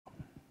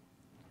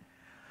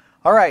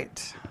All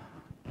right,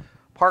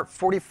 part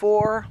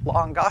 44,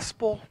 Law and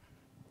Gospel.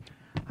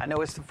 I know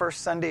it's the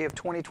first Sunday of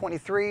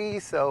 2023,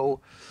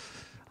 so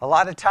a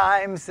lot of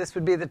times this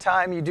would be the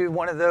time you do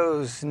one of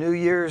those New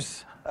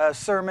Year's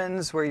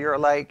sermons where you're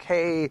like,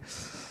 hey,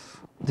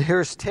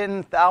 here's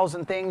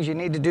 10,000 things you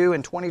need to do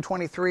in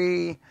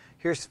 2023.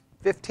 Here's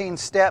 15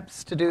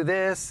 steps to do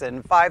this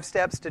and 5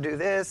 steps to do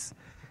this.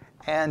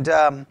 And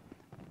I'll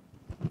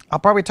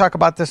probably talk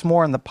about this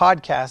more in the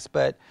podcast,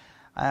 but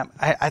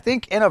I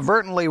think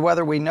inadvertently,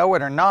 whether we know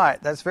it or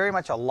not, that's very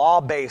much a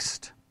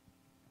law-based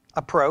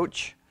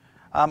approach.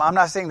 I'm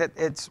not saying that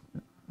it's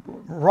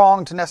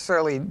wrong to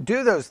necessarily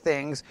do those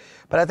things,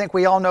 but I think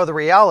we all know the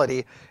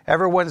reality.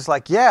 Everyone's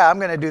like, yeah, I'm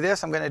going to do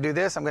this, I'm going to do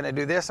this, I'm going to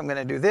do this, I'm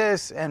going to do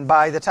this. And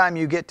by the time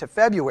you get to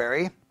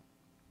February,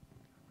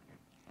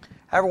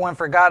 everyone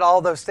forgot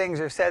all those things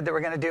they said they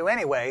were going to do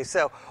anyway.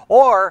 So,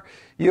 or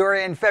you're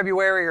in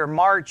February or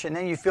March and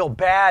then you feel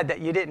bad that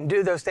you didn't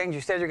do those things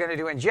you said you're going to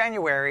do in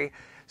January.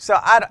 So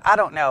I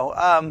don't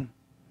know.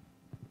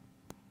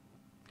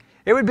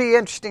 It would be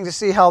interesting to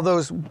see how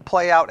those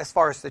play out as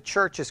far as the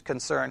church is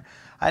concerned.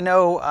 I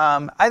know,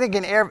 I think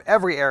in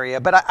every area,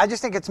 but I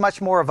just think it's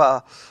much more of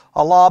a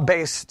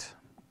law-based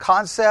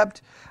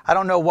concept. I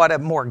don't know what a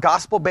more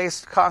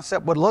gospel-based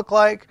concept would look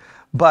like,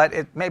 but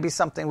it may be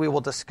something we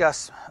will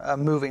discuss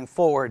moving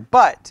forward.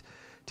 But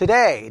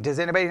today, does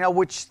anybody know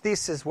which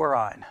thesis we're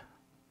on?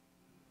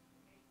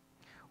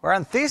 We're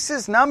on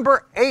thesis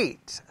number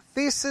 8.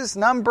 Thesis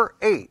number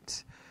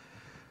 8.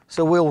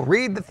 So we'll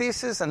read the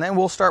thesis and then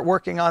we'll start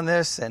working on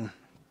this and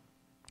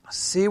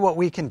see what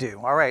we can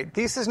do. All right,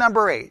 thesis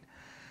number 8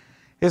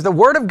 is the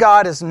Word of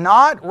God is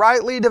not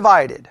rightly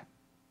divided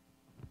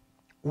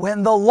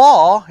when the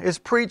law is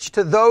preached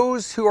to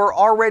those who are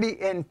already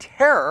in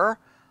terror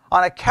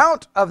on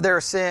account of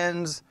their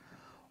sins,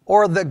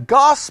 or the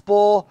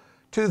gospel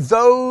to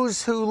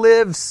those who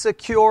live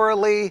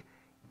securely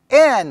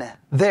in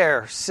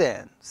their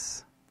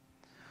sins.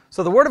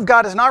 So the Word of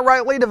God is not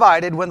rightly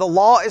divided when the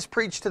law is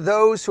preached to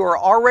those who are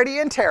already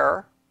in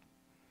terror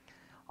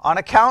on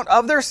account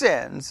of their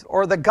sins,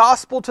 or the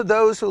gospel to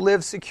those who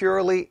live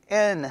securely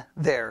in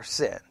their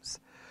sins.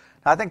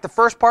 Now, I think the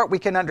first part we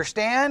can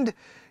understand.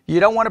 You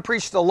don't want to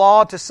preach the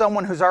law to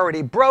someone who's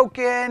already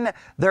broken,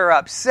 they're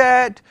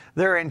upset,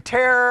 they're in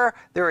terror,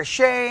 they're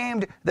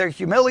ashamed, they're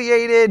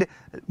humiliated.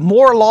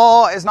 More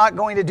law is not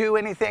going to do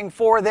anything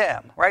for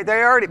them, right?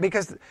 They already,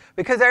 because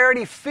they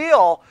already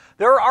feel,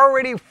 they're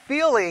already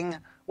feeling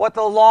what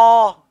the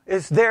law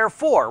is there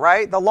for,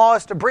 right? The law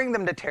is to bring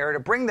them to terror, to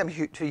bring them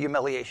to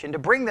humiliation, to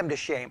bring them to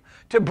shame,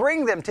 to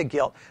bring them to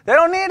guilt. They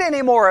don't need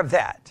any more of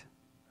that,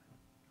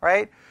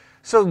 right?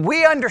 So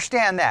we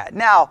understand that.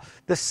 Now,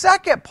 the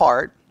second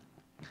part,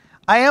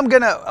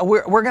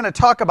 we're gonna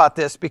talk about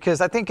this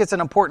because I think it's an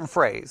important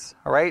phrase.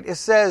 All right, it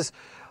says,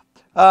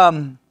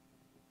 the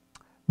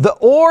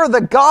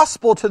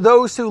gospel to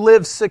those who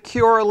live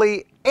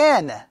securely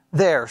in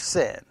their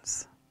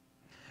sins.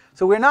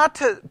 So we're not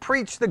to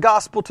preach the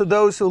gospel to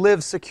those who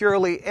live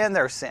securely in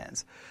their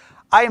sins.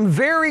 I am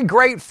very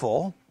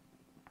grateful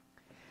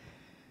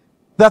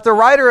that the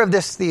writer of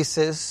this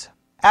thesis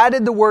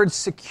added the word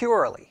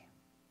securely.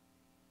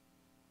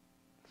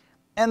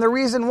 And the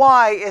reason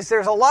why is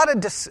there's a lot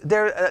of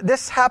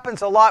this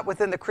happens a lot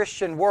within the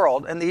Christian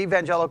world and the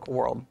evangelical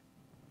world.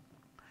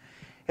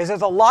 Is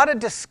there's a lot of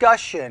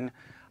discussion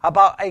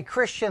about a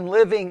Christian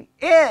living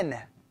in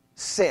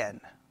sin.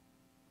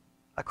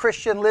 A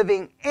Christian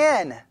living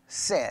in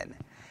sin.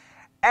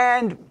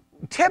 And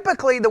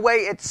typically the way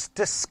it's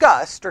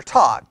discussed or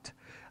taught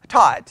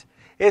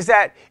is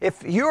that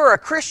if you're a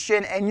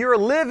Christian and you're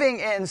living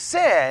in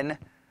sin,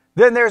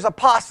 then there's a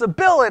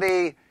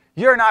possibility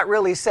you're not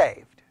really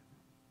saved.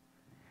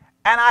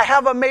 And I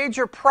have a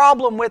major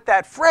problem with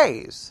that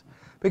phrase,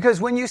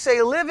 because when you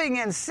say living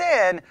in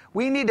sin,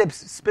 we need to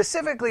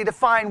specifically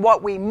define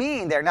what we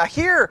mean there. Now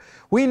here,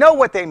 we know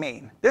what they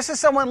mean. This is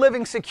someone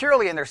living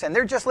securely in their sin.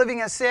 They're just living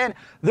in sin.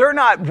 They're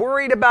not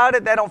worried about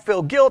it. They don't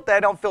feel guilt.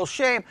 They don't feel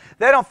shame.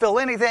 They don't feel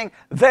anything.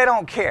 They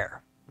don't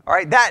care. All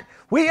right, that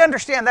we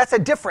understand that's a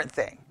different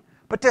thing.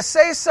 But to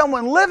say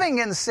someone living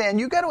in sin,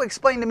 you've got to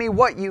explain to me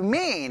what you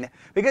mean.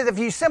 Because if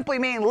you simply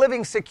mean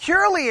living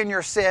securely in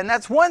your sin,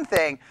 that's one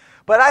thing.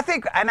 But I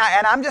think, and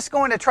I'm just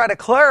going to try to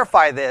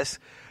clarify this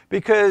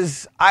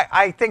because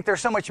I think there's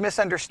so much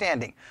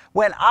misunderstanding.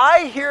 When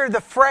I hear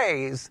the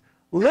phrase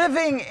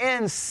living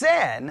in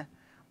sin,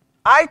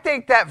 I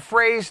think that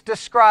phrase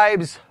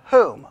describes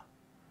whom?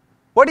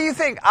 What do you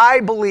think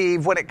I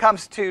believe when it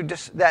comes to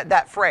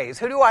that phrase?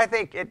 Who do I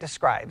think it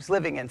describes,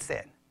 living in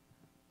sin?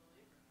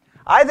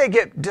 I think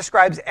it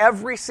describes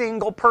every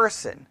single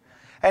person.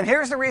 And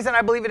here's the reason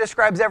I believe it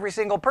describes every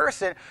single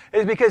person,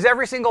 is because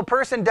every single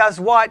person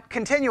does what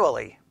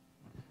continually?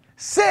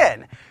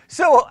 Sin.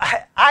 So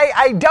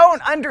I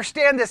don't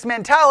understand this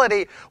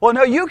mentality. Well,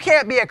 no, you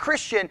can't be a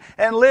Christian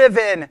and live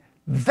in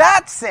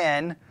that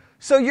sin.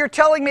 So you're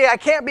telling me I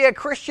can't be a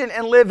Christian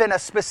and live in a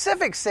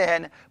specific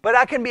sin, but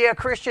I can be a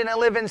Christian and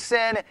live in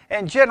sin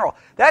in general.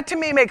 That to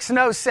me makes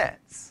no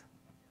sense.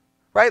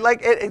 right?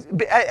 Like,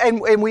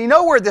 and we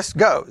know where this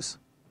goes,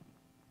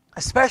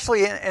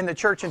 especially in the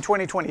church in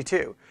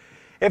 2022.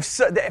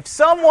 If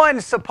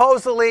someone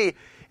supposedly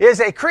is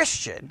a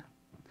Christian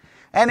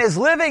and is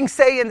living,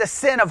 say, in the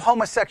sin of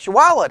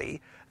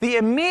homosexuality, the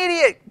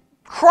immediate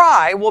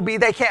cry will be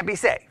they can't be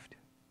saved.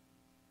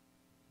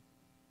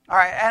 All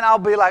right, and I'll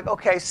be like,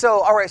 okay,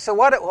 so, all right, so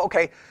what,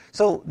 okay,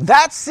 so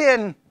that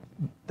sin,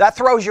 that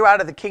throws you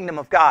out of the kingdom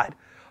of God.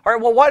 All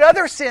right, well, what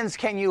other sins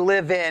can you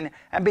live in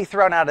and be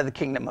thrown out of the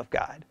kingdom of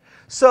God?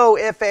 So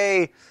if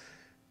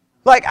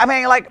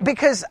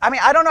because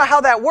I don't know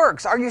how that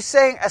works. Are you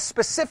saying a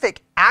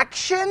specific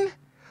action?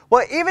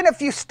 Well, even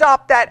if you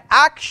stop that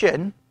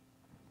action,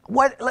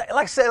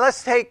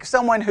 let's take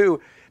someone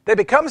who, they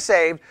become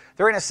saved,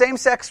 they're in a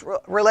same-sex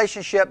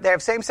relationship, they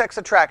have same-sex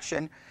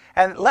attraction,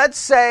 and let's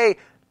say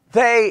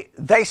they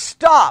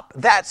stop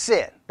that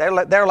sin.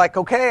 They're like,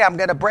 okay, I'm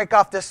going to break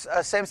off this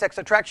same-sex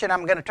attraction.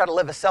 I'm going to try to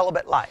live a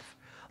celibate life.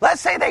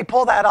 Let's say they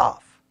pull that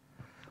off.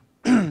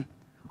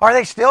 Are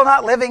they still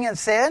not living in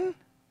sin?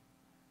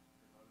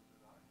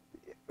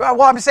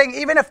 Well, I'm saying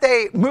even if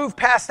they move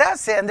past that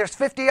sin, there's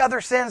 50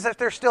 other sins that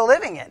they're still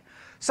living in.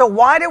 So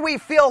why do we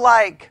feel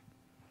like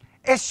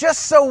it's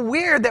just so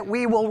weird that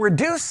we will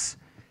reduce?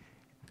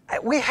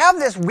 We have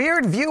this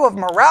weird view of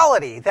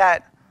morality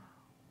that,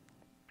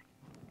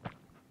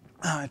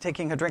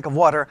 taking a drink of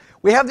water,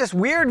 we have this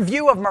weird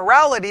view of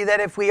morality that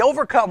if we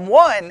overcome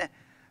one,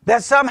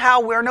 that somehow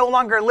we're no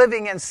longer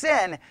living in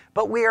sin,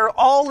 but we are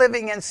all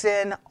living in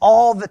sin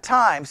all the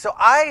time. So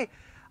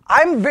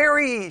I'm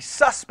very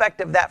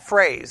suspect of that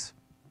phrase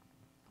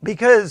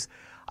because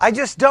I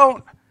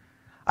don't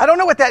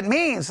know what that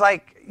means.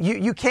 Like,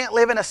 you can't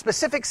live in a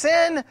specific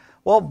sin,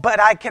 well, but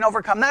I can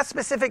overcome that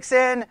specific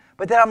sin,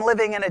 but then I'm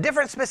living in a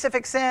different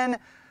specific sin.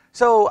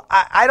 So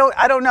I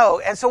don't know.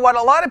 And so what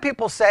a lot of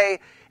people say,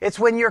 it's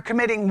when you're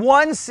committing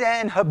one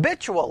sin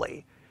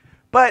habitually,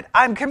 but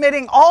I'm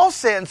committing all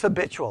sins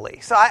habitually.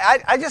 So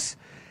I just,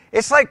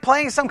 it's like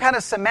playing some kind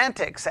of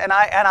semantics, and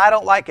I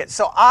don't like it.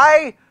 So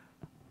I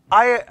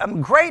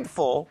am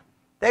grateful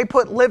they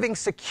put living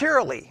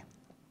securely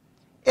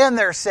in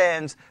their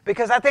sins,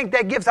 because I think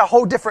that gives a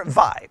whole different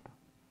vibe.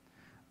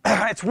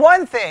 It's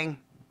one thing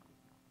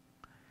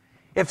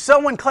if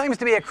someone claims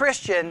to be a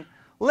Christian,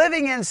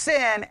 living in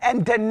sin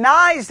and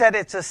denies that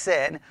it's a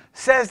sin,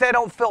 says they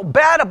don't feel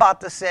bad about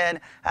the sin,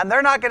 and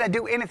they're not going to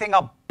do anything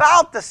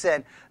about the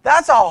sin.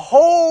 That's a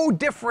whole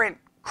different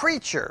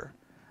creature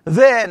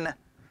than,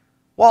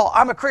 well,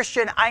 I'm a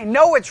Christian, I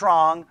know it's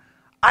wrong,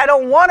 I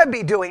don't want to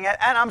be doing it,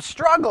 and I'm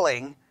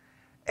struggling.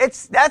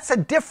 That's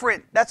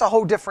a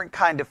whole different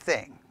kind of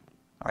thing.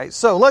 All right,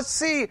 so let's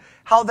see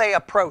how they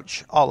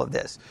approach all of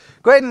this.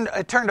 Go ahead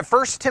and turn to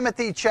 1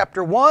 Timothy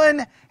chapter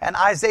 1 and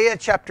Isaiah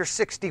chapter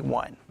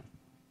 61.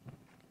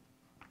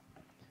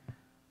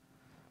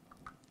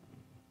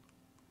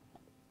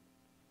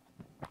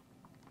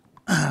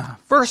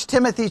 1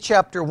 Timothy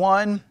chapter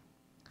 1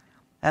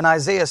 and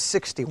Isaiah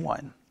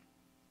 61.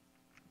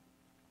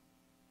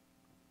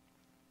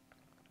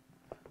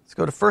 Let's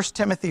go to 1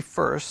 Timothy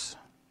first.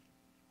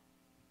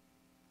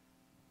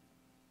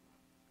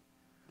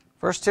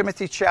 1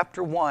 Timothy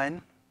chapter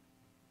 1.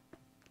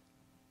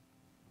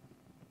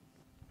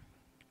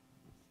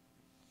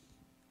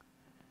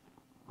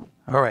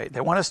 All right, they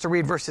want us to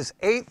read verses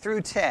 8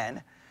 through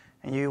 10,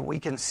 and we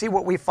can see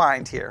what we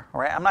find here. All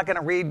right, I'm not going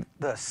to read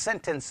the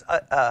sentence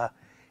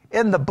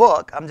in the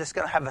book. I'm just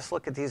going to have us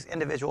look at these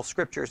individual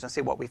scriptures and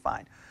see what we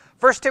find.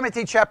 1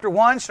 Timothy chapter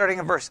 1, starting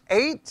in verse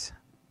 8.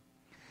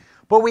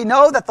 But we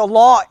know that the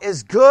law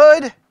is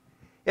good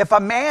if a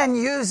man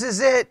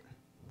uses it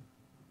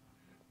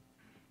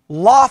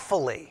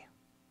lawfully.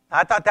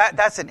 I thought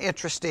that's an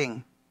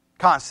interesting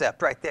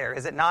concept right there,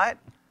 is it not?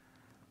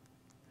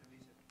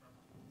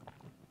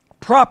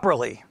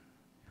 Properly.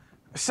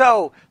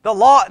 So the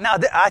law, now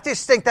I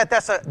just think that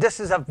this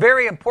is a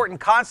very important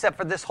concept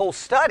for this whole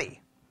study.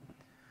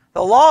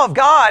 The law of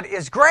God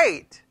is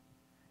great.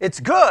 It's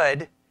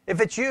good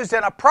if it's used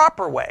in a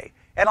proper way,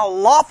 in a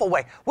lawful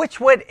way, which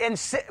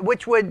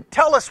would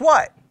tell us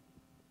what?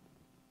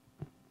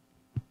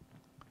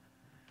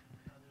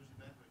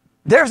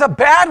 There's a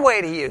bad way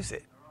to use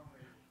it.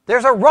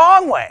 There's a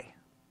wrong way.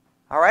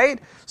 All right?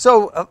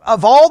 So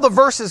of all the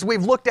verses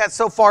we've looked at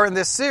so far in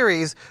this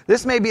series,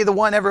 this may be the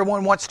one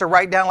everyone wants to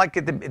write down like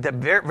at the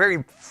very,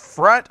 very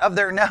front of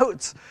their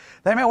notes.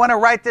 They may want to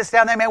write this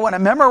down. They may want to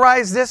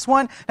memorize this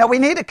one. Now, we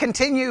need to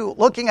continue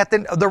looking at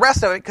the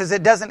rest of it because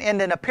it doesn't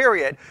end in a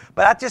period.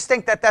 But I just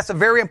think that that's a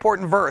very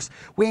important verse.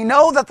 We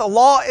know that the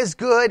law is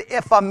good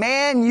if a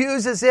man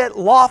uses it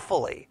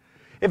lawfully.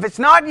 If it's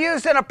not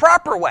used in a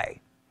proper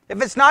way,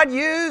 if it's not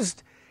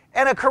used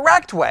in a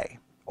correct way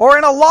or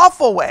in a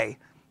lawful way,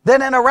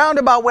 then in a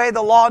roundabout way,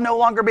 the law no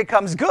longer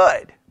becomes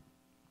good. It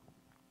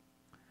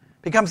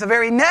becomes a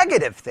very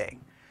negative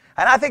thing.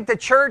 And I think the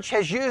church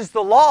has used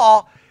the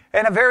law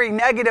in a very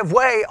negative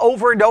way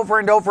over and over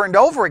and over and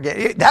over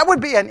again. That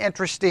would be an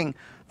interesting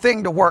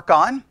thing to work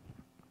on.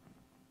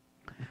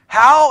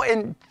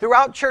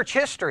 Throughout church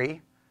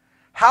history,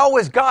 how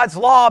has God's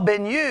law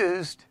been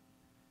used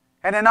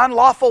in an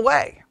unlawful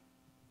way.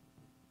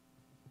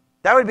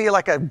 That would be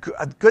like a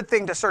good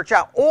thing to search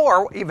out.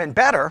 Or, even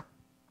better,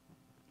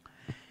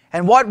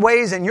 in what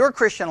ways in your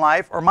Christian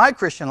life or my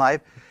Christian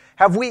life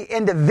have we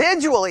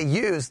individually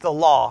used the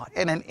law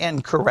in an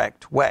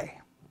incorrect way?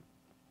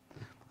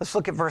 Let's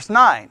look at verse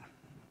 9.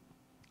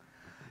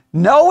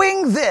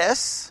 Knowing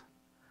this,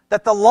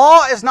 that the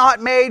law is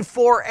not made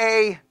for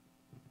a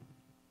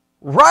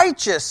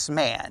righteous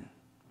man.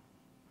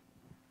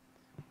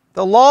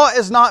 The law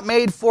is not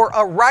made for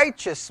a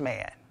righteous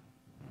man.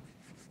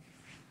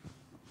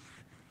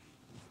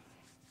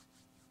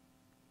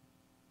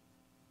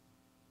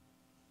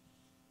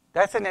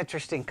 That's an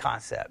interesting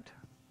concept.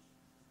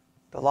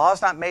 The law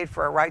is not made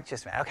for a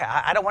righteous man. Okay,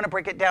 I don't want to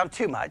break it down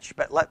too much,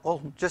 but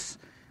we'll just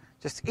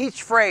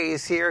each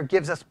phrase here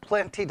gives us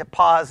plenty to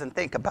pause and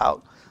think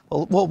about.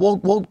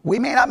 We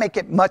may not make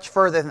it much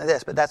further than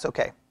this, but that's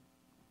okay.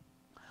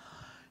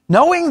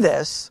 Knowing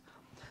this,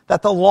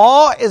 that the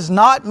law is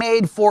not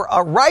made for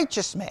a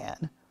righteous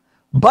man,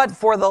 but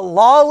for the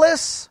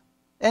lawless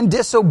and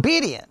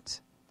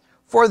disobedient,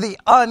 for the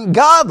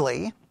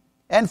ungodly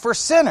and for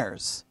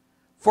sinners,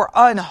 for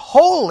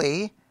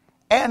unholy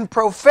and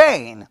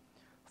profane,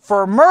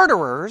 for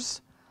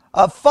murderers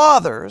of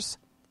fathers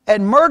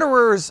and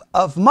murderers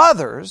of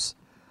mothers,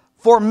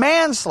 for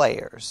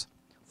manslayers,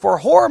 for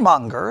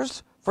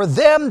whoremongers, for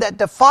them that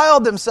defile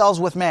themselves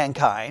with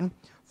mankind,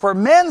 for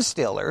men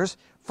stealers,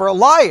 for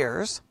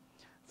liars,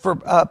 for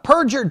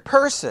perjured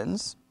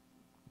persons,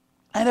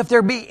 and if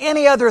there be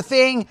any other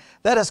thing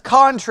that is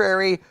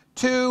contrary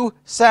to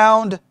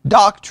sound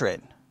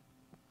doctrine.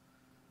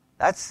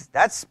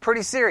 That's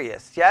pretty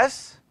serious,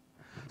 yes?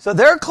 So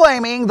they're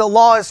claiming the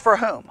law is for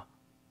whom?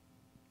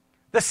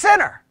 The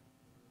sinner.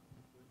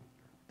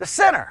 The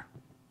sinner.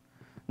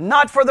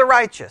 Not for the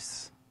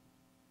righteous.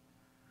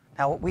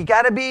 Now we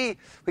got to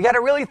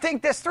really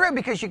think this through,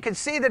 because you can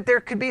see that there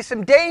could be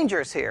some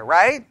dangers here,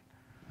 right?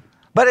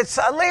 But it's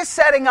at least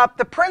setting up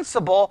the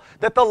principle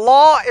that the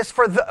law is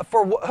for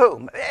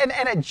whom?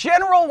 In a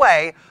general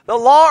way, the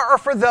law are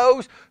for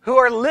those who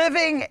are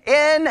living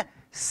in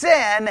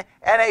sin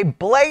in a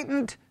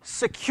blatant,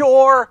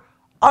 secure,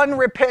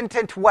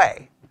 unrepentant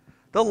way.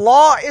 The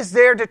law is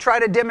there to try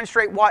to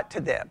demonstrate what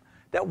to them?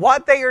 That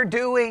what they are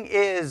doing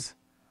is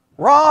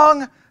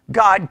wrong,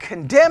 God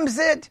condemns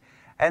it,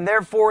 and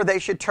therefore they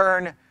should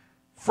turn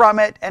from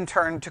it and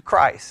turn to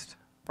Christ,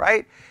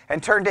 right?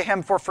 And turn to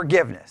Him for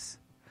forgiveness.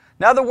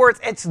 In other words,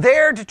 it's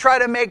there to try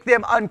to make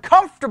them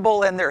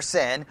uncomfortable in their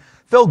sin,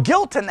 feel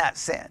guilt in that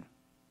sin.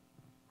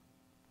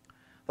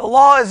 The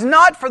law is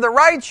not for the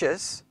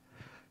righteous,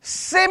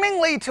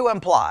 seemingly to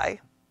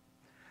imply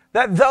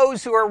that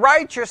those who are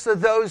righteous are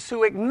those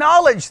who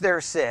acknowledge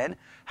their sin,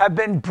 have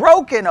been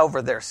broken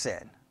over their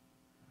sin.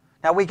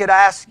 Now we could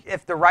ask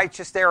if the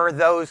righteous there are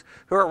those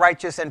who are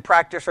righteous in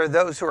practice or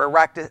those who are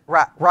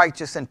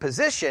righteous in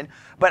position,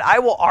 but I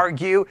will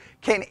argue,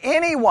 can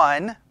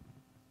anyone,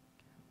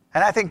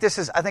 and I think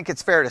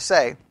it's fair to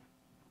say,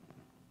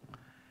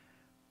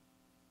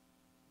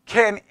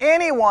 can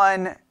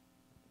anyone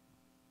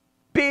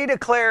be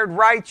declared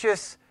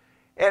righteous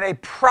in a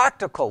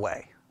practical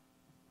way?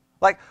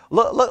 Like,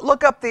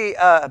 look up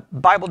the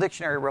Bible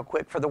dictionary real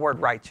quick for the word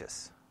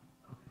righteous.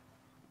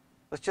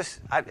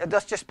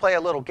 Let's just play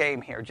a little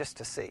game here just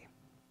to see.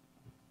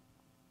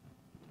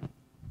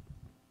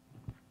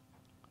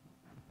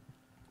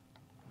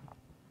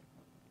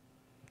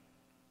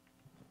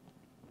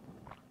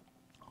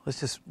 Let's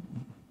just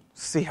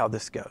see how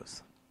this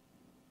goes.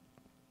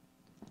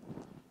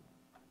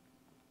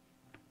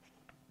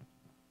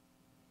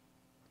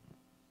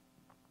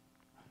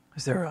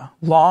 Is there a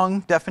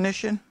long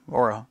definition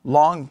or a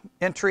long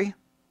entry?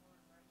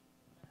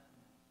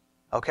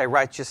 Okay,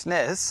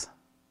 righteousness.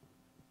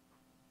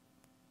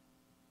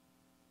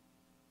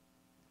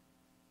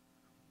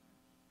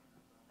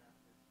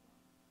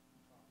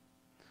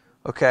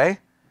 Okay.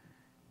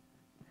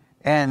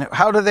 And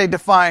how do they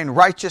define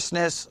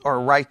righteousness or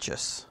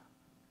righteous?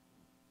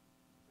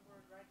 The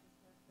word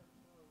righteousness comes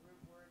from a root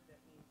word that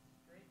means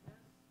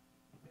straightness.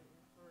 It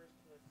refers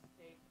to a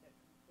state that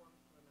conforms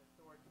to an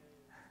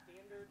authoritative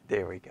standard.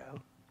 There we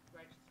go.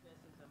 Righteousness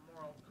is a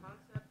moral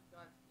concept.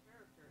 God's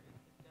character is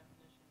the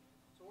definition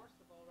and source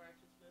of all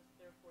righteousness.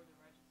 Therefore, the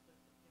righteousness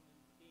of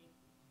human beings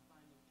is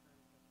defined in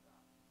terms of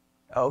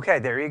God.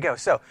 Okay, there you go.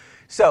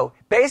 So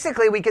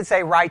basically we could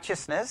say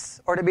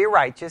righteousness, or to be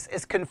righteous,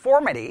 is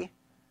conformity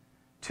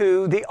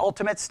to the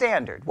ultimate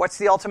standard. What's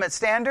the ultimate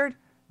standard?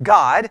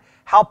 God.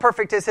 How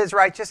perfect is His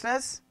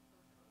righteousness?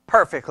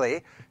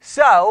 Perfectly.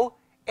 So,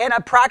 in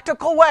a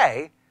practical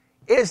way,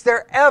 is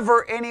there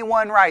ever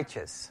anyone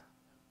righteous?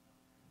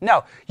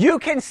 No. You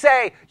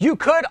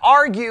could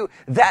argue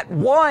that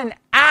one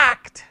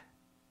act,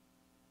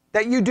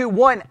 that you do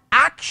one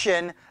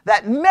action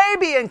that may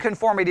be in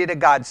conformity to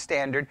God's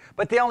standard,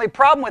 but the only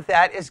problem with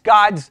that is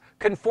God's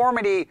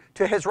conformity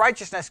to His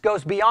righteousness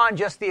goes beyond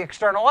just the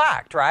external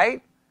act,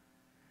 right?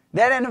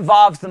 Then it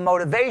involves the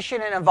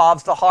motivation, it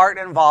involves the heart,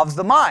 it involves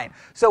the mind.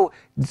 So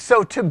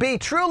to be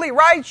truly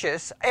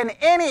righteous in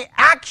any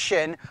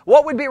action,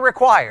 what would be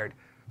required?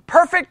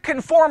 perfect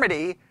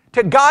conformity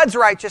to God's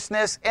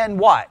righteousness in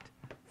what?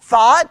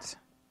 Thought,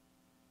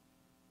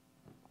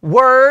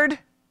 word,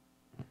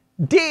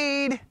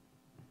 deed,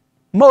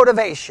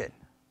 motivation.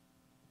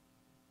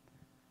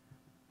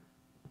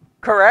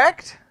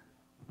 Correct?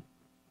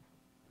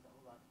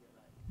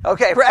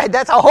 Okay, right.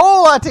 That's a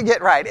whole lot to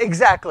get right.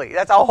 Exactly.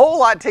 That's a whole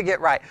lot to get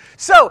right.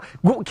 So,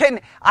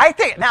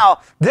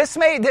 now this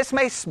may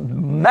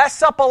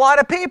mess up a lot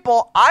of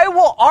people. I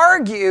will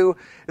argue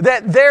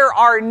that there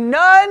are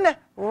none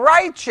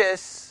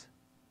righteous,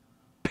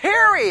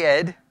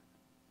 period.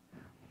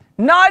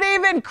 Not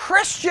even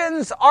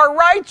Christians are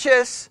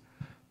righteous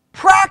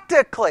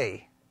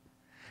practically.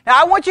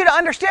 Now, I want you to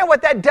understand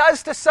what that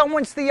does to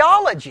someone's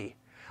theology.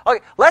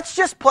 Okay, let's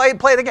just play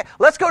the game.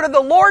 Let's go to the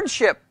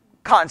lordship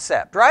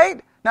concept, right?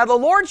 Now, the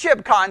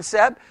lordship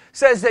concept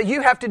says that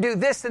you have to do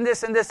this and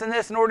this and this and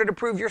this in order to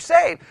prove you're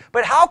saved.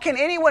 But how can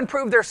anyone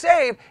prove they're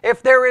saved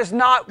if there is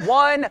not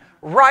one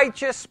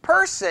righteous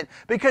person?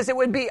 Because it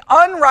would be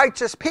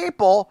unrighteous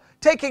people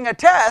taking a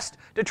test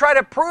to try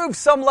to prove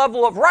some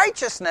level of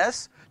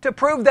righteousness to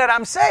prove that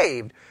I'm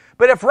saved.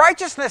 But if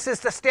righteousness is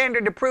the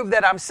standard to prove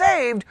that I'm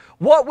saved,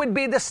 what would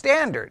be the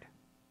standard?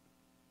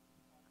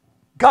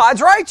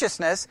 God's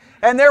righteousness,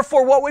 and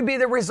therefore what would be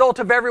the result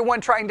of everyone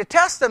trying to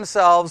test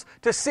themselves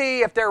to see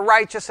if they're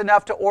righteous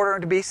enough to order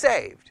to be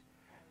saved?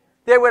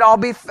 That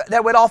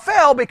would all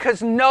fail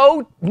because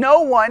no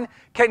one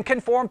can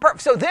conform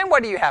perfect. So then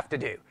what do you have to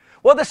do?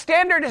 Well, the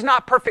standard is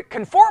not perfect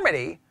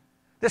conformity.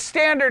 The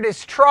standard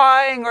is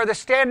trying, or the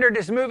standard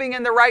is moving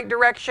in the right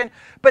direction,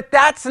 but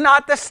that's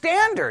not the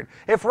standard.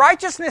 If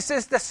righteousness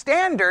is the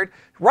standard,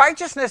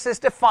 righteousness is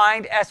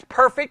defined as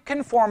perfect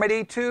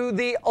conformity to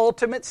the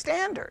ultimate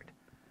standard,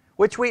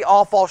 which we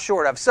all fall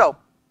short of. So,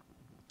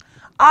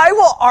 I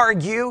will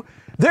argue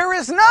there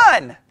is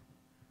none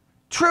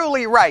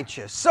truly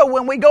righteous. So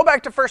when we go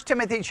back to 1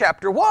 Timothy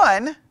chapter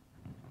 1,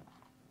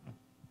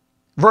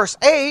 verse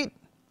 8,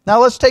 now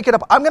let's take it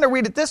up. I'm going to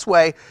read it this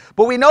way,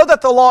 but we know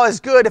that the law is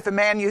good if a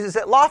man uses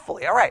it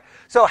lawfully. All right,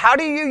 so how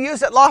do you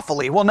use it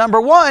lawfully? Well,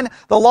 number one,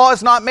 the law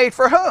is not made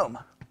for whom?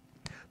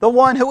 The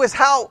one who is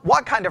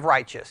what kind of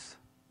righteous?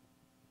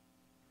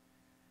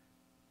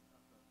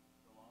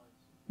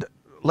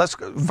 Let's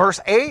go, verse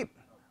 8,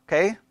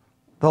 okay?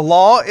 The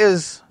law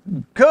is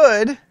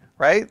good,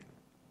 right?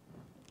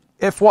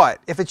 If what?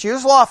 If it's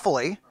used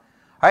lawfully,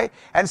 right?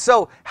 And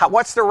so,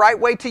 what's the right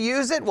way to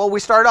use it? Well, we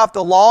start off,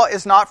 the law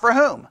is not for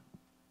whom?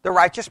 The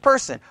righteous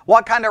person.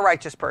 What kind of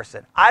righteous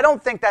person? I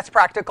don't think that's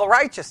practical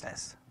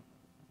righteousness.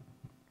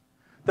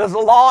 The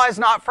law is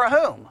not for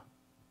whom?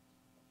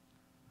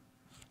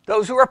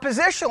 Those who are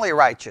positionally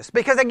righteous.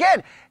 Because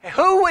again,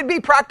 who would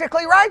be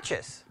practically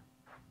righteous?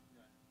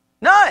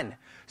 None.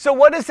 So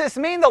what does this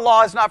mean? The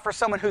law is not for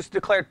someone who's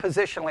declared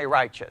positionally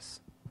righteous.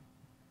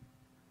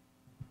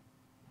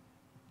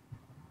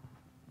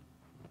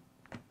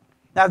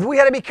 Now, we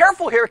got to be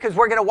careful here because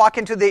we're going to walk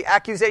into the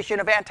accusation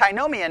of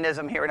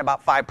antinomianism here in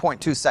about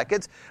 5.2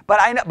 seconds.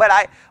 But I'm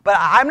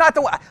not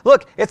the one.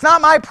 Look, it's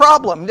not my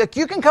problem. Look,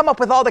 you can come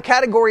up with all the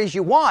categories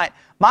you want.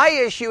 My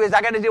issue is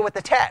I got to deal with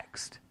the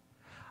text.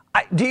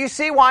 Do you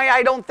see why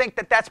I don't think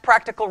that that's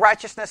practical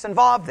righteousness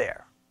involved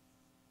there?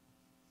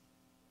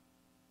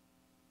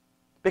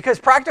 Because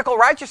practical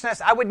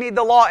righteousness, I would need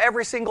the law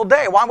every single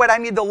day. Why would I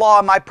need the law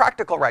in my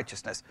practical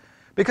righteousness?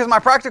 Because my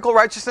practical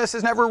righteousness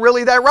is never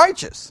really that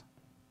righteous.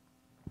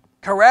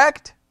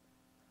 Correct?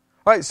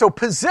 All right, so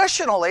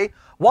positionally,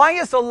 why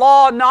is the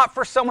law not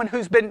for someone who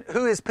is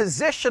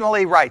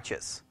positionally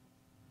righteous?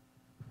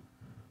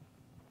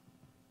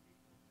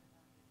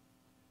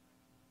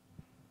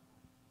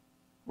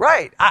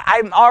 Right.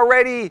 I'm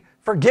already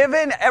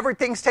forgiven,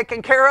 everything's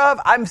taken care of,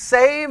 I'm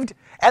saved,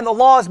 and the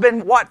law has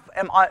been what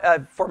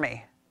for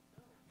me?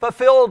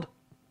 Fulfilled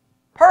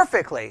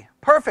perfectly.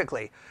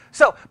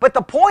 So, but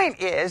the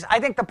point is, I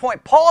think the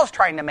point Paul's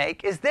trying to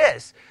make is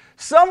this.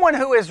 Someone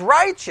who is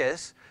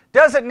righteous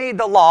doesn't need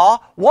the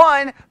law,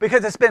 one,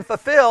 because it's been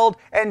fulfilled,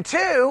 and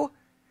two,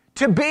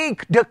 to be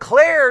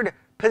declared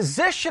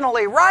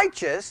positionally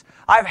righteous,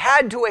 I've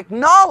had to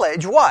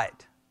acknowledge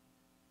what?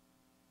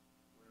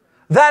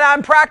 That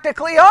I'm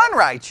practically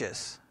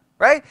unrighteous.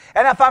 Right?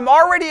 And if I'm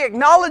already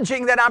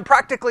acknowledging that I'm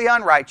practically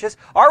unrighteous,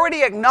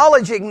 already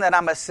acknowledging that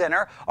I'm a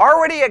sinner,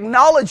 already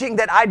acknowledging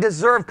that I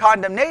deserve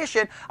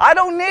condemnation, I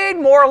don't need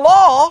more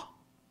law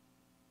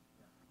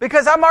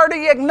because I'm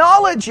already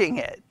acknowledging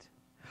it.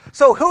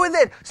 So who is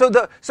it? So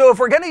if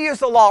we're going to use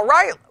the law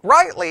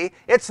rightly,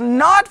 it's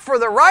not for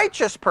the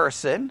righteous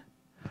person.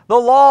 The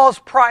law's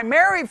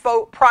primarily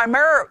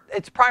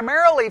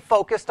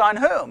focused on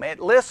whom?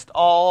 It lists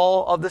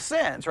all of the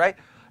sins, right?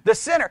 The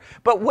sinner.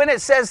 But when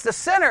it says the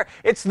sinner,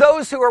 it's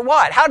those who are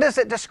what? How does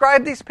it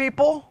describe these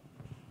people?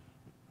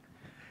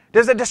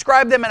 Does it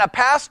describe them in a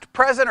past,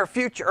 present, or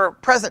future, or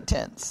present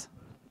tense?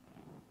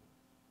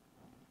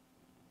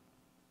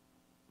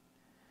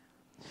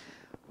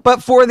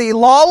 But for the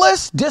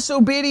lawless,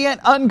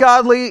 disobedient,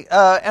 ungodly,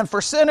 and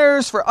for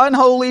sinners, for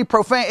unholy,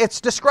 profane,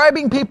 it's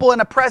describing people in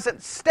a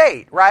present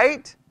state,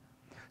 right?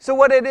 So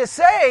what it is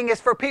saying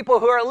is for people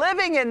who are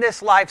living in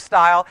this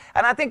lifestyle,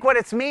 and I think what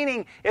it's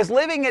meaning is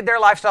living in their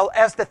lifestyle,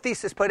 as the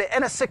thesis put it,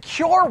 in a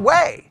secure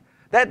way.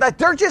 That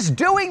they're just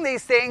doing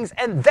these things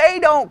and they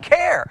don't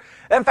care.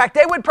 In fact,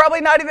 they would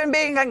probably not even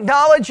be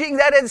acknowledging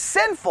that it's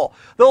sinful.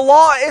 The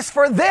law is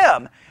for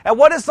them. And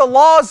what is the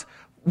law's,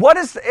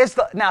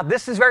 now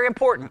this is very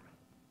important.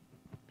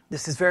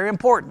 This is very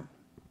important.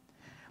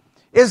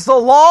 Is the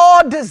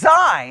law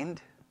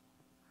designed,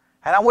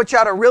 and I want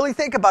y'all to really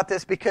think about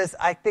this because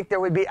I think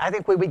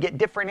we would get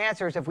different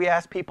answers if we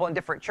ask people in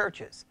different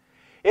churches.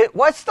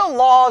 What's the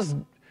law's,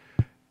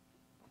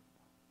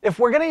 if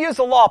we're going to use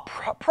the law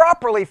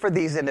properly for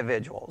these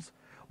individuals,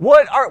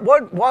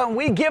 when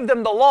we give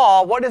them the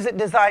law, what is it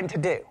designed to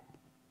do?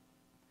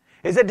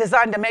 Is it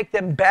designed to make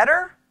them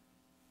better?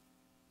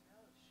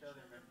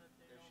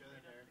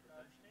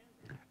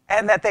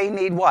 And that they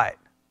need what?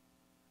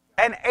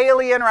 An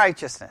alien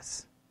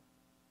righteousness.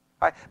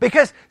 Right?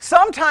 Because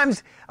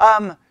sometimes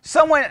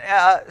someone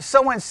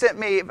sent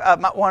me,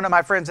 one of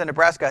my friends in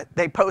Nebraska,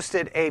 they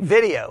posted a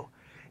video,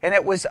 and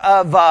it was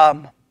of,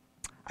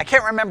 I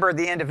can't remember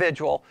the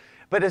individual,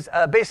 but it's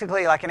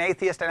basically like an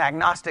atheist and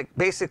agnostic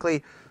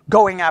basically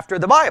going after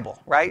the Bible,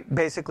 right?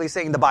 Basically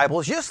saying the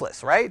Bible is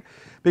useless, right?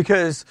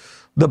 Because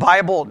the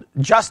Bible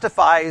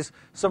justifies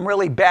some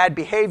really bad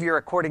behavior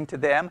according to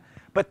them,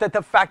 but that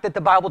the fact that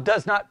the Bible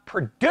does not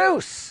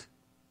produce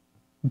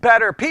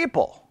better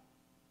people.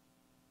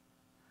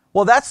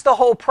 Well, that's the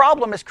whole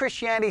problem, is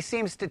Christianity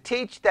seems to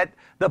teach that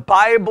the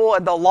Bible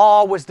and the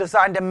law was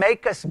designed to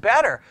make us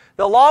better.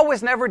 The law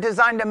was never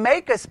designed to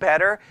make us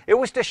better. It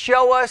was to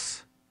show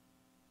us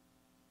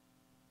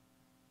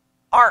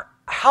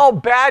how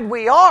bad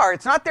we are.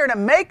 It's not there to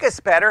make us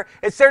better.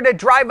 It's there to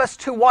drive us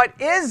to what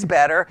is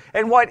better.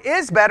 And what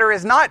is better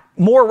is not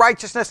more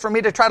righteousness for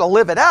me to try to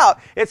live it out.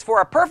 It's for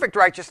a perfect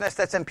righteousness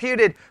that's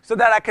imputed so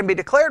that I can be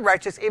declared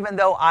righteous even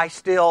though I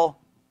still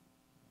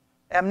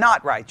am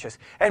not righteous.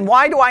 And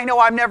why do I know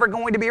I'm never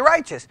going to be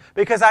righteous?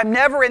 Because I'm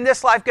never in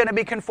this life going to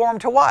be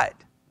conformed to what?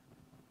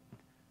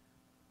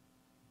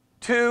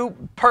 To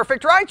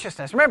perfect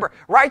righteousness. Remember,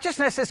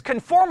 righteousness is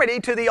conformity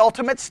to the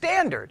ultimate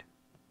standard.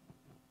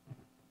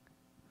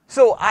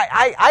 So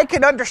I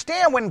can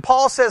understand when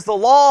Paul says the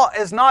law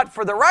is not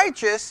for the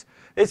righteous.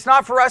 It's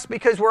not for us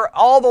because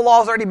all the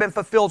law's already been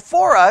fulfilled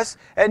for us.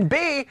 And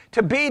B,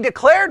 to be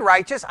declared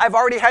righteous, I've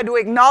already had to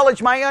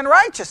acknowledge my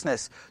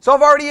unrighteousness. So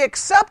I've already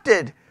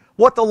accepted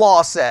what the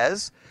law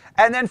says.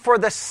 And then for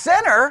the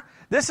sinner,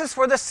 this is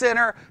for the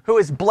sinner who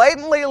is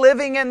blatantly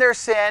living in their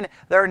sin.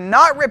 They're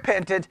not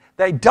repentant.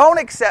 They don't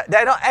accept.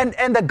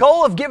 And the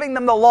goal of giving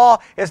them the law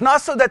is not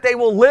so that they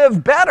will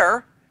live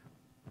better.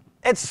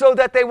 It's so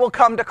that they will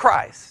come to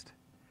Christ.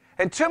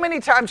 And too many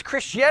times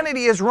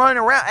Christianity is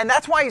running around. And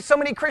that's why so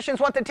many Christians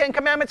want the 10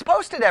 Commandments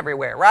posted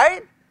everywhere,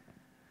 right?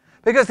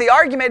 Because the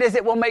argument is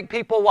it will make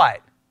people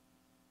what?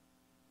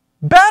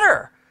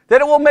 Better.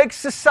 That it will make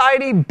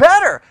society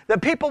better.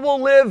 That people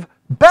will live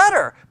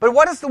better. But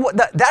what is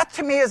that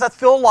to me is a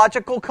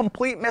theological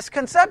complete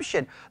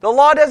misconception. The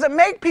law doesn't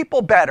make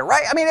people better,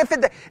 right? I mean,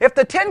 if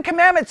the 10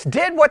 Commandments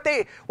did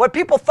what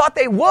people thought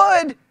they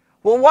would,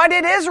 well, why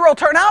did Israel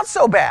turn out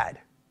so bad?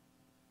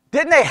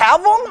 Didn't they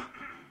have them?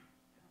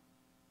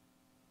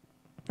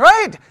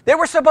 Right? They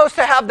were supposed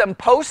to have them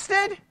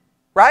posted,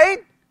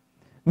 right?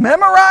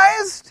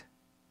 Memorized,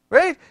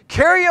 right?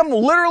 Carry them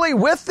literally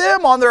with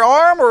them on their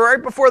arm or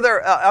right before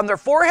on their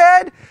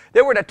forehead.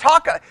 They were to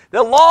talk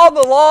the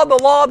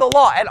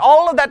law. And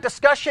all of that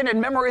discussion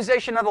and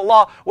memorization of the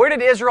law, where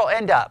did Israel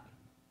end up?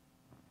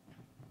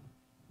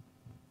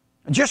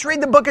 Just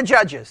read the book of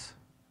Judges.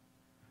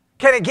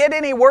 Can it get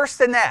any worse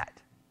than that?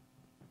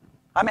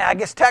 I mean, I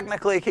guess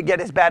technically it could get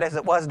as bad as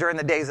it was during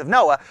the days of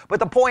Noah. But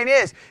the point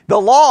is,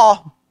 the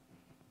law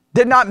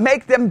did not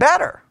make them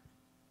better.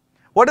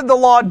 What did the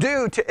law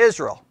do to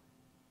Israel?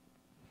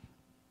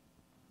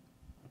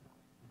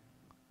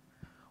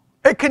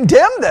 It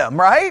condemned them,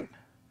 right?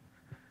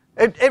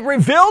 It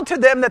revealed to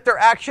them that their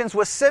actions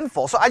was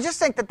sinful. So I just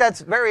think that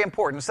that's very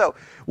important. So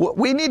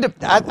we need to,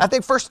 I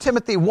think 1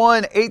 Timothy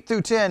 1, 8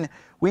 through 10,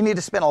 we need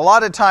to spend a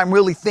lot of time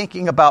really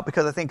thinking about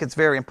because I think it's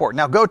very important.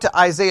 Now go to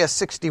Isaiah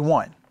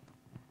 61.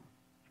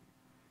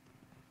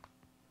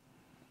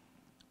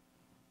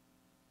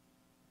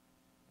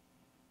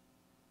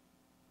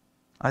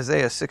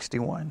 Isaiah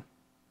 61.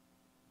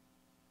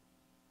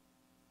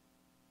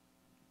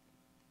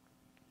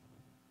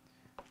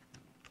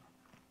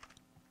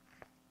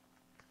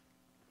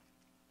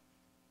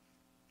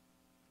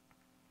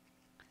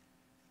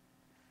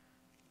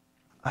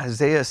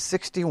 Isaiah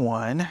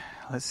 61.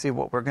 Let's see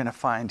what we're going to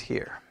find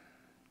here.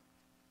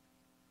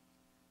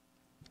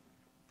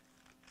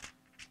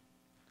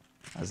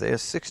 Isaiah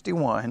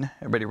 61.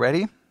 Everybody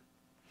ready?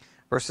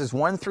 Verses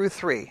 1 through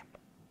 3.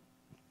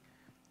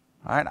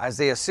 All right,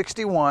 Isaiah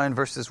 61,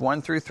 verses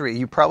 1 through 3.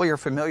 You probably are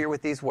familiar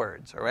with these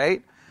words, all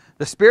right?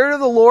 The Spirit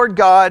of the Lord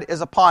God is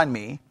upon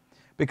me,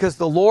 because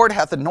the Lord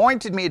hath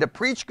anointed me to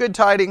preach good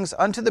tidings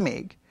unto the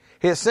meek.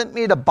 He has sent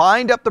me to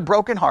bind up the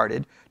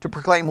brokenhearted, to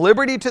proclaim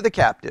liberty to the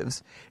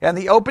captives, and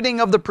the opening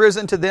of the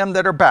prison to them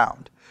that are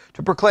bound,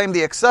 to proclaim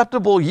the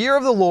acceptable year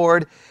of the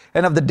Lord,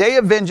 and of the day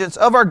of vengeance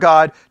of our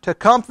God, to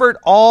comfort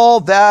all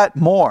that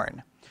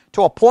mourn,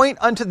 to appoint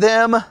unto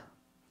them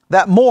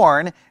that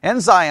mourn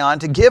in Zion,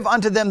 to give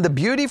unto them the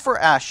beauty for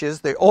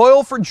ashes, the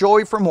oil for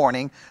joy for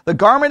mourning, the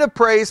garment of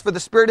praise for the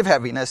spirit of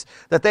heaviness,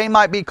 that they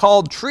might be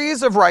called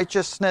trees of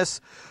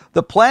righteousness,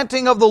 the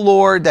planting of the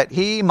Lord, that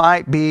he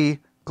might be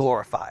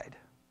glorified.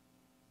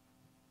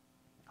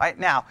 All right,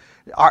 now,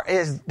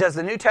 does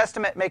the New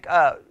Testament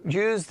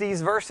use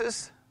these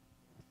verses?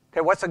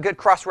 Okay, what's a good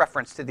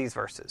cross-reference to these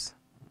verses?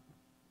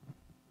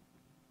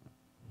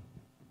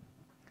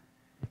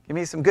 Give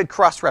me some good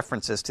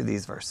cross-references to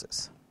these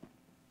verses.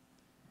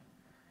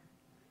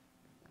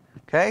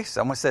 Okay,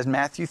 someone says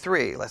Matthew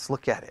 3. Let's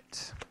look at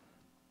it.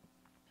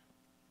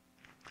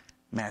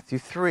 Matthew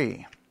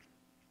 3.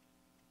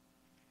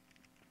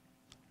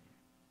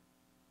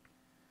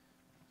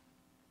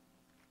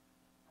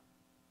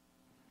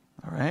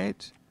 All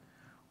right.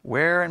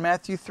 Where in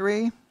Matthew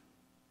 3?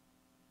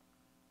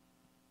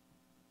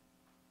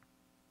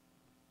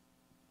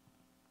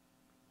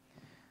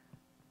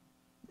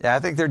 Yeah, I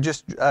think they're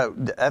just.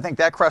 I think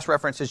that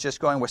cross-reference is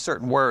just going with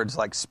certain words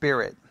like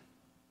spirit.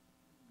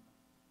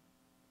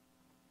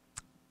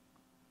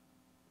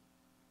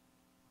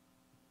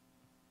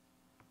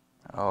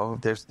 Oh,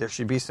 there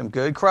should be some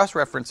good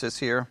cross-references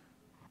here.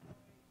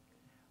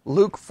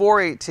 Luke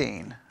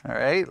 4:18. All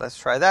right, let's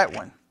try that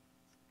one.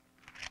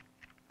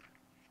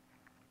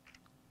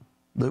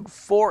 Luke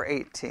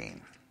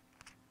 4:18.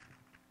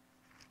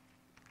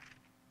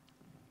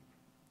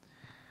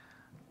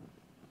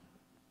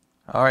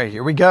 All right,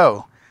 here we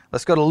go.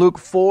 Let's go to Luke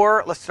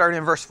 4. Let's start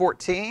in verse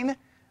 14.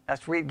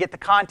 Let's get the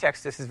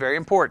context. This is very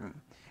important.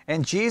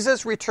 And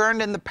Jesus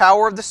returned in the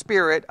power of the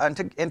Spirit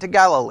into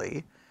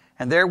Galilee,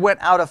 and there went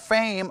out a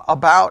fame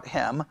about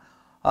him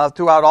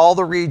throughout all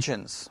the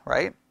regions,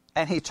 right?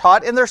 And he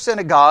taught in their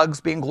synagogues,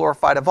 being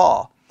glorified of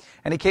all.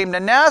 And he came to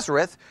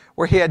Nazareth,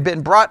 where he had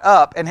been brought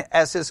up, and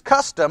as his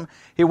custom,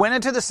 he went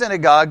into the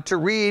synagogue to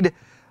read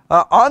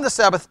on the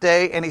Sabbath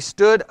day, and he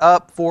stood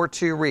up for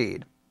to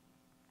read.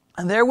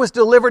 And there was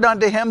delivered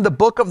unto him the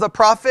book of the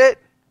prophet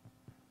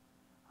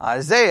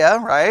Isaiah,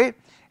 right?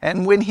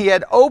 And when he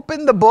had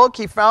opened the book,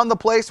 he found the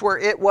place where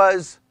it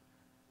was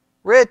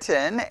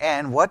written.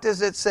 And what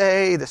does it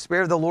say? The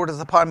Spirit of the Lord is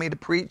upon me to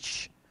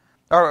preach,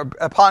 or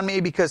upon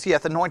me because he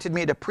hath anointed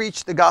me to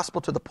preach the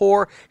gospel to the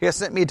poor. He has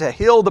sent me to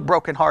heal the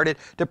brokenhearted,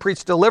 to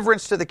preach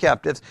deliverance to the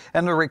captives,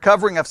 and the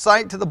recovering of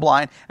sight to the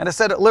blind, and to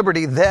set at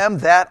liberty them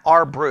that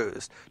are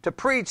bruised, to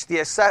preach the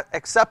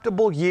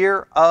acceptable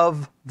year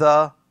of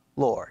the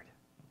Lord.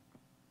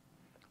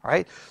 All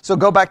right, so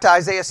go back to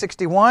Isaiah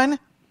 61.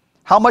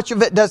 How much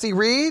of it does he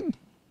read?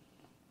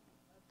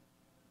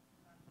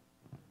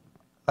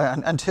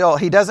 Until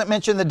he doesn't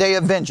mention the day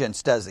of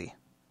vengeance, does he?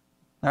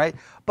 All right,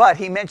 but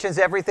he mentions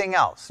everything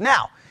else.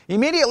 Now,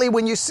 immediately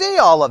when you see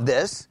all of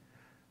this,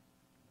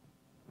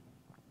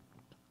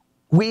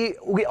 there's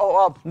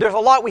a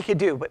lot we could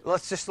do, but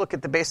let's just look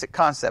at the basic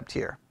concept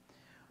here.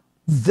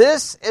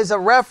 This is a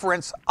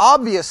reference,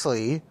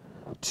 obviously,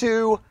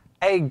 to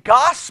a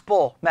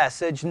gospel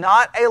message,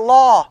 not a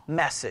law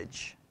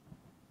message.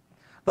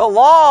 The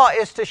law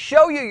is to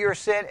show you your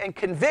sin and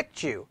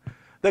convict you.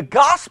 The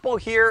gospel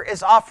here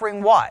is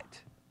offering what?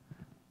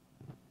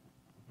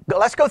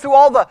 Let's go through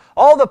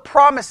all the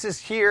promises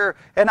here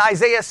in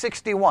Isaiah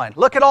 61.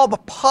 Look at all the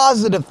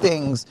positive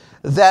things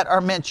that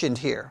are mentioned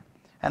here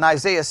in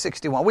Isaiah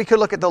 61. We could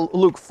look at the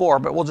Luke 4,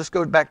 but we'll just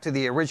go back to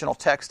the original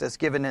text as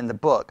given in the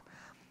book.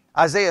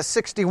 Isaiah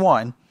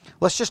 61.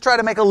 Let's just try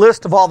to make a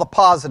list of all the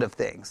positive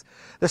things.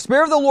 The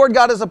Spirit of the Lord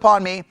God is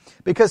upon me,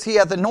 because he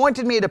hath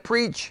anointed me to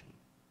preach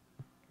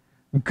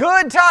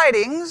good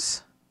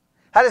tidings.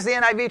 How does the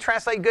NIV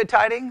translate good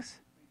tidings?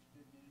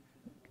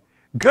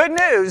 Good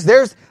news.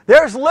 There's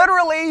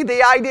literally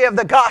the idea of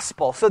the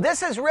gospel. So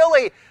this is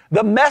really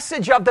the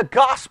message of the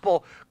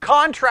gospel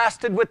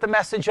contrasted with the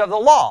message of the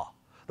law.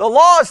 The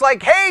law is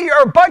like, hey,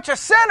 you're a bunch of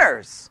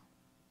sinners.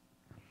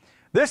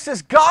 This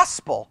is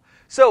gospel.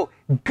 So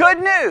good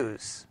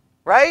news,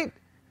 right?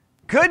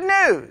 Good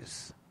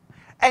news.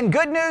 And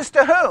good news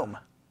to whom?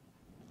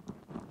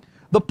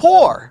 The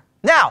poor.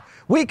 Now,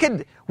 we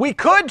could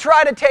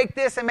try to take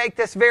this and make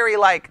this very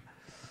like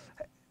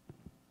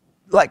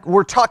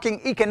we're talking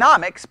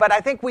economics, but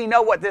I think we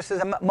know what this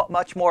is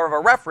much more of a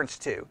reference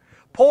to.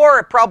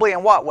 Poor, probably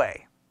in what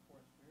way?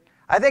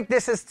 I think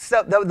this is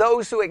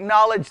those who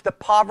acknowledge the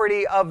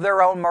poverty of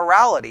their own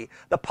morality,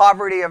 the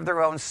poverty of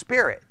their own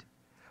spirit,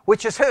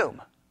 which is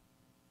whom?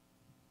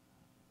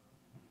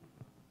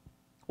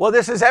 Well,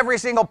 this is every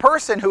single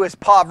person who is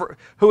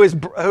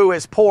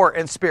poor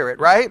in spirit,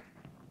 right?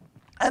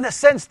 In the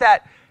sense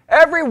that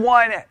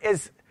everyone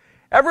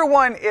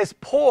is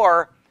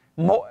poor,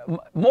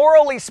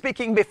 morally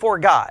speaking, before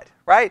God,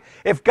 right?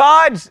 If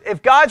God's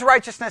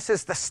righteousness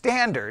is the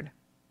standard,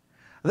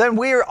 then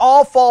we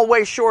all fall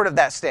way short of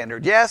that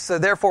standard. Yes, so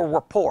therefore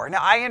we're poor. Now,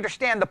 I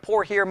understand the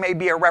poor here may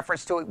be a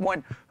reference to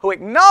one who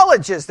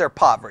acknowledges their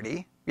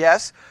poverty.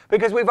 Yes,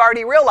 because we've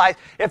already realized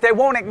if they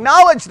won't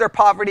acknowledge their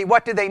poverty,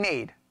 what do they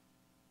need?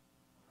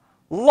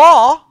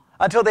 Law.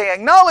 Until they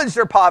acknowledge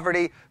their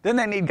poverty, then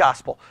they need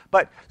gospel.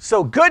 But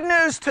so good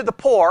news to the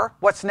poor.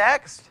 What's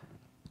next?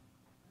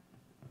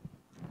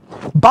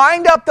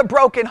 Bind up the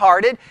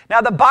brokenhearted.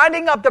 Now, the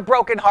binding up the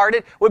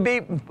brokenhearted would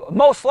be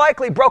most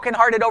likely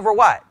brokenhearted over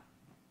what?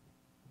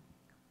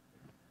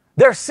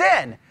 Their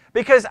sin.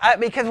 Because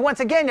once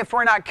again, if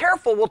we're not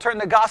careful, we'll turn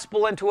the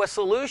gospel into a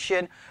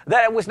solution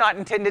that it was not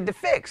intended to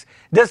fix.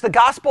 Does the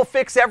gospel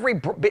fix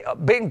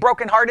being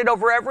brokenhearted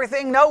over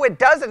everything? No, it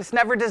doesn't. It's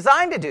never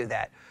designed to do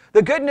that.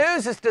 The good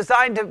news is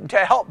designed to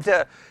help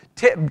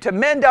to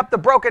mend up the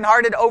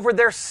brokenhearted over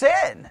their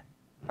sin.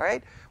 All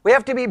right? We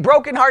have to be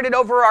brokenhearted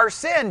over our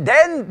sin.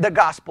 Then the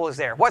gospel is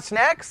there. What's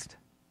next?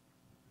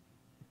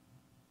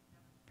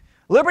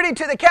 Liberty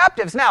to the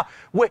captives. Now,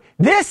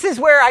 this is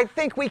where I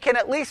think we can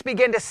at least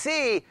begin to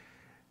see,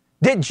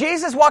 did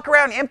Jesus walk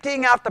around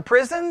emptying out the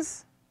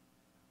prisons?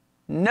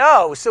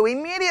 No. So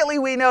immediately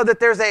we know that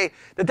there's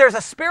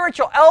a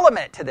spiritual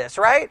element to this,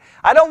 right?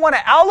 I don't want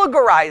to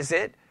allegorize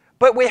it,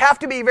 but we have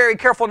to be very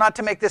careful not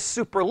to make this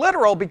super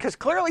literal, because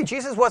clearly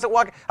Jesus wasn't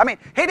walking. I mean,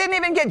 he didn't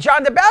even get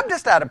John the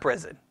Baptist out of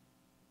prison.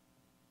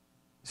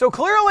 So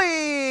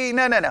clearly,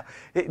 no.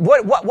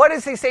 What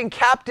is he saying?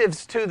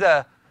 Captives to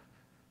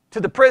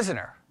the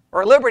prisoner,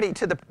 or liberty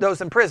to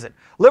those in prison.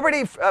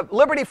 Liberty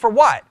for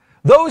what?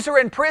 Those who are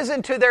in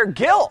prison to their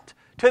guilt,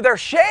 to their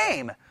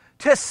shame,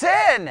 to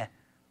sin.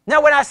 Now,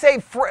 when I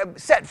say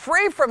set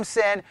free from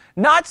sin,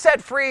 not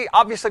set free,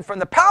 obviously, from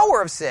the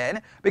power of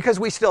sin, because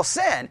we still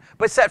sin,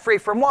 but set free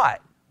from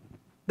what?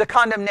 The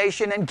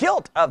condemnation and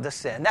guilt of the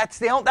sin. That's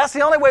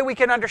the only way we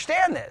can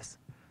understand this.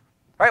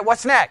 All right,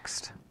 what's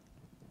next?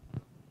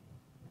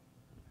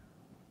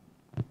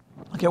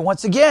 Okay,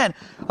 once again,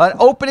 an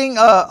opening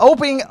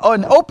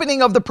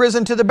of the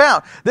prison to the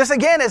bound. This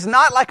again is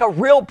not like a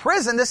real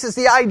prison. This is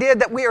the idea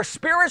that we are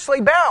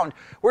spiritually bound.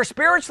 We're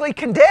spiritually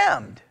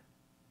condemned.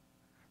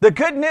 The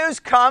good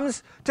news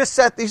comes to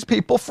set these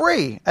people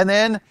free, and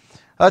then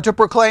to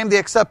proclaim the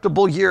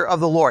acceptable year of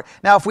the Lord.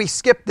 Now, if we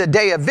skip the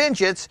day of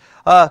vengeance,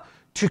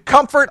 to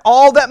comfort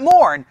all that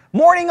mourn.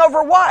 Mourning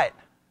over what?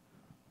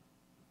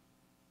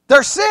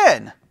 Their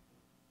sin.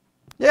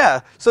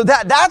 Yeah, so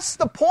that's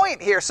the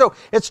point here. So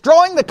it's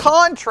drawing the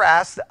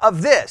contrast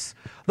of this.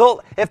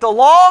 If the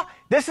law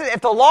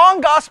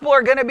and gospel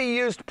are going to be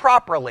used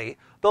properly,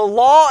 the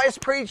law is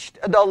preached.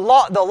 The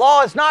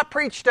law is not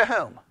preached to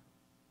whom?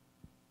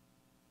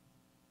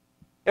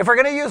 If we're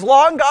going to use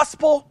law and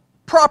gospel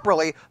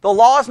properly, the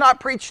law is not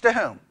preached to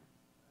whom?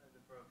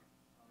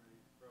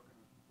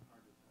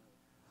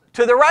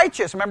 To the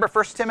righteous. Remember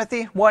 1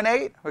 Timothy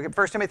 1:8?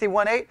 1 Timothy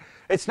 1:8?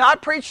 It's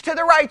not preached to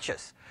the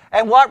righteous.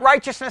 And what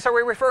righteousness are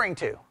we referring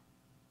to?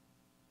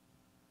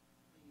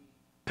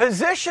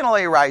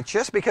 Positionally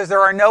righteous, because there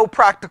are no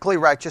practically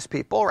righteous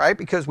people, right?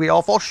 Because we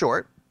all fall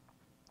short.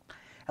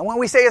 And when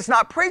we say it's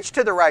not preached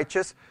to the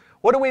righteous,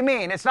 what do we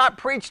mean? It's not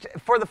preached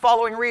for the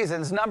following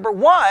reasons. Number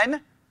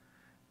one,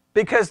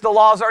 because the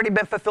law has already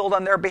been fulfilled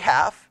on their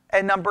behalf.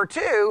 And number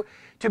two,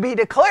 to be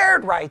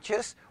declared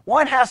righteous,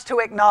 one has to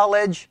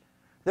acknowledge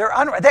they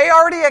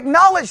already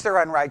acknowledge their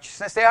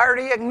unrighteousness. They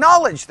already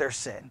acknowledge their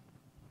sin.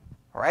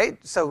 All right?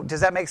 So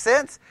does that make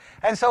sense?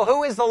 And so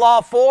who is the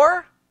law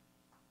for?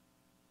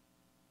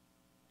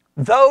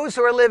 Those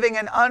who are living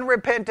in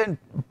unrepentant,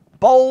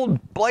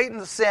 bold,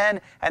 blatant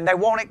sin, and they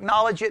won't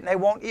acknowledge it, and they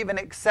won't even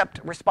accept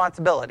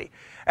responsibility.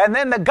 And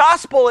then the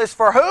gospel is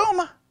for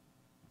whom?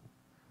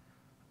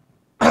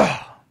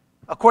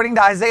 According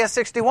to Isaiah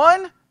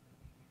 61,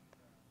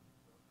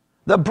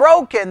 the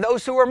broken,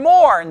 those who are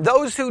mourned,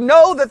 those who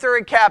know that they're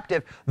a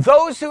captive,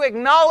 those who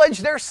acknowledge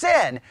their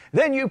sin,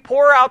 then you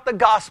pour out the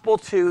gospel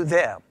to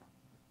them.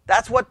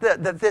 That's what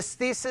this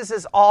thesis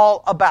is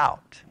all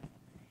about.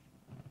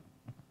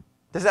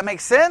 Does that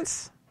make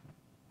sense?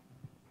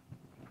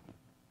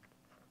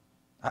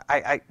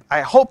 I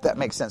hope that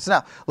makes sense.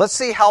 Now, let's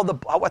see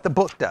what the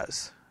book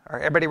does. All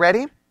right, everybody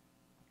ready?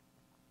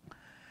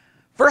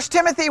 1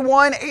 Timothy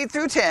 1, 8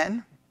 through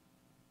 10,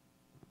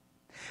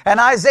 and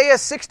Isaiah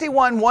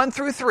 61, 1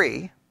 through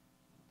 3,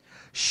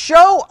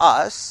 show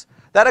us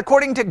that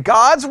according to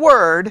God's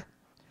word,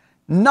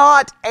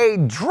 not a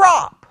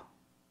drop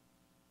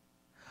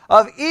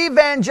of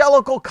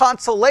evangelical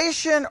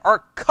consolation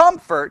or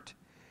comfort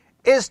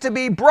is to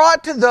be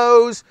brought to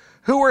those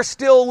who are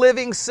still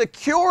living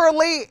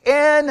securely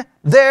in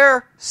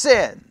their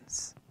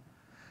sins.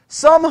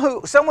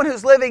 Someone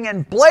who's living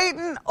in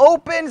blatant,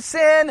 open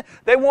sin,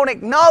 they won't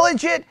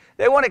acknowledge it,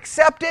 they won't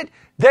accept it,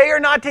 they are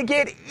not to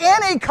get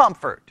any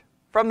comfort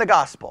from the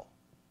gospel.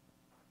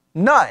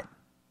 None.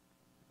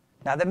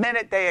 Now, the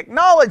minute they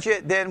acknowledge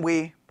it, then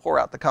we pour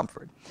out the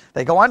comfort.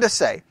 They go on to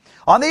say,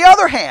 on the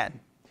other hand,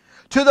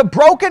 to the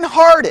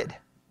brokenhearted,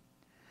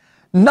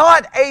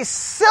 not a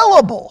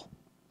syllable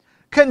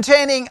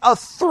containing a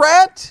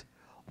threat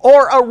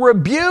or a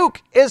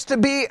rebuke is to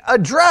be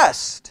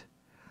addressed,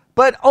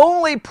 but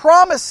only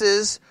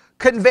promises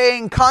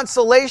conveying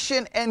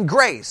consolation and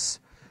grace,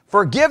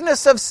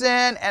 forgiveness of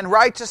sin and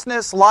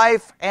righteousness,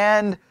 life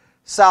and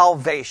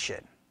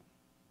salvation.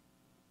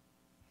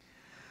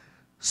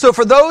 So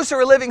for those who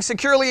are living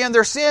securely in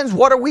their sins,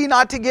 what are we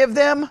not to give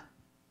them?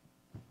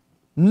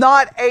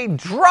 Not a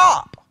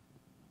drop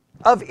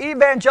of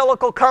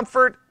evangelical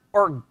comfort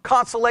or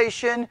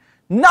consolation,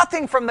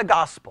 nothing from the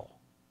gospel.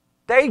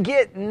 They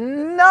get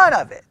none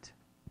of it.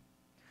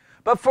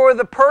 But for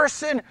the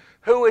person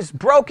who is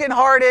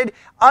brokenhearted,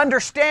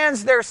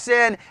 understands their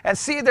sin, and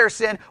see their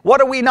sin, what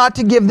are we not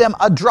to give them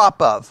a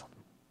drop of?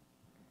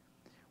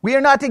 We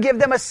are not to give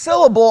them a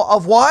syllable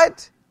of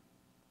what?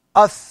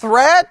 A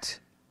threat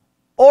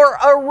or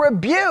a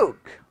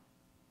rebuke.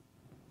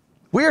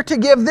 We are to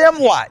give them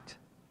what?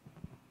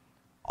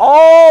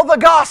 All the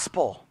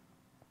gospel.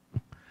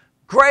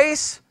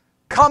 Grace,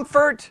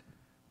 comfort,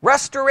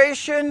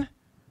 restoration.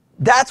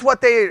 That's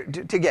what they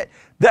to get.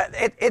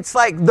 It's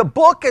like the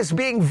book is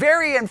being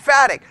very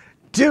emphatic.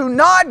 Do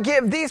not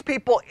give these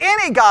people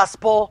any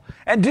gospel,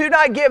 and do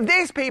not give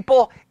these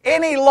people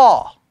any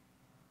law.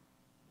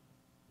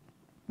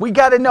 We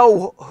got to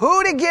know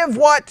who to give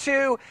what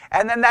to,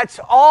 and then that's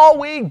all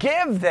we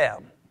give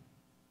them.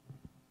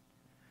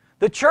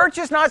 The church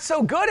is not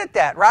so good at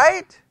that,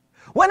 right?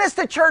 When is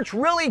the church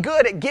really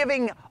good at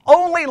giving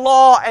only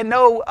law and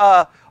no,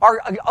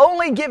 or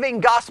only giving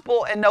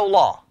gospel and no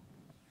law?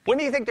 When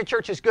do you think the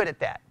church is good at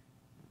that?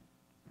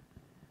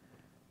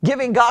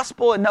 Giving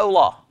gospel and no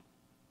law.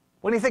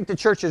 When do you think the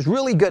church is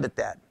really good at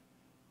that?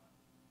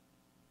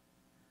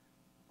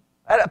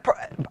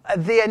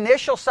 The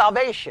initial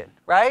salvation,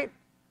 right?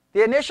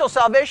 The initial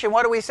salvation,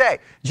 what do we say?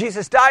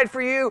 Jesus died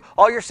for you,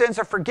 all your sins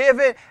are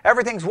forgiven,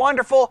 everything's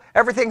wonderful,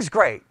 everything's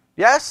great.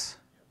 Yes?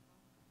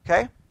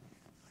 Okay.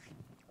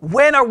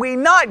 When are we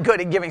not good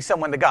at giving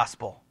someone the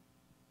gospel?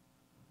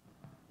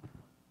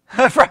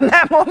 From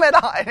that moment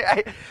on.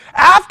 Right?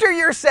 After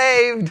you're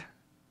saved,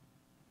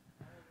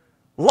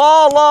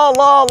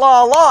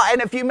 law,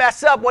 and if you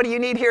mess up, what do you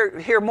need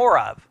hear more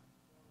of?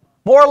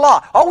 More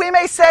law. Oh, we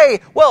may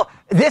say, well,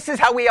 this is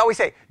how we always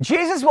say,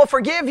 Jesus will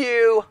forgive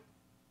you,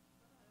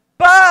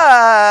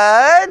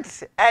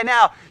 but, and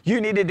now, you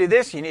need to do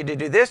this, you need to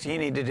do this, you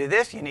need to do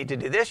this, you need to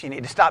do this, you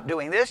need to stop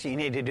doing this, you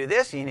need to do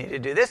this, you need to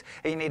do this,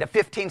 and you need a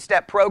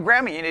 15-step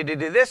program, and you need to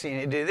do this, you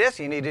need to do this,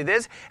 you need to do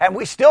this, and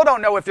we still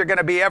don't know if you're going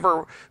to be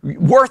ever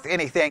worth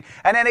anything.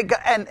 And then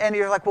and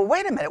you're like, well,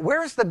 wait a minute,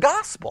 where's the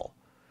gospel?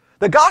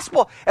 The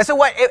gospel, and so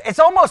what? It's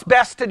almost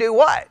best to do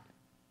what?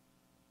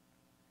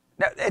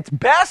 Now, it's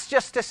best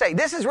just to say,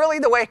 this is really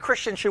the way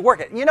Christians should work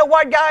it. You know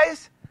what,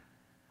 guys?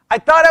 I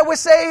thought I was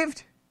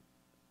saved,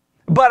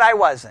 but I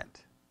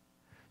wasn't.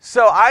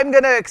 So I'm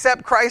going to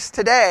accept Christ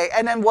today,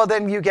 and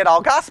then you get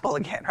all gospel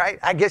again, right?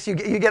 I guess you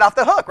get off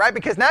the hook, right?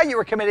 Because now you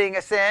were committing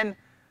a sin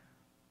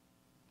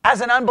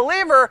as an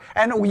unbeliever,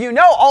 and you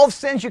know all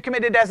sins you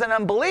committed as an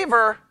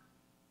unbeliever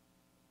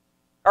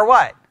are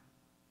what?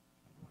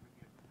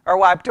 Are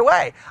wiped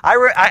away.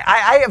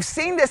 I have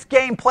seen this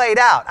game played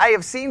out. I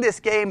have seen this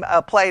game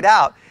played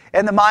out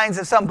in the minds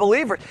of some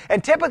believers.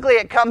 And typically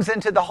it comes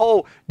into the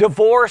whole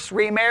divorce,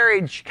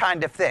 remarriage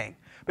kind of thing.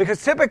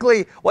 Because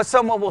typically what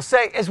someone will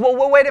say is,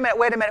 well, wait a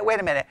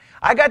minute.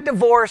 I got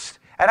divorced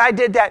and I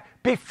did that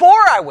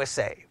before I was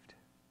saved.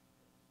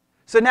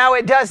 So now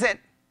it doesn't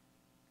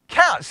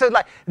count. So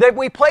like that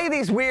we play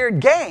these weird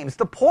games.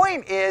 The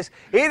point is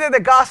either the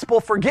gospel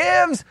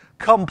forgives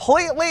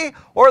completely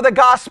or the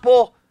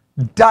gospel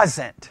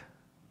doesn't.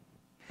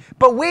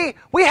 But we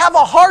have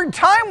a hard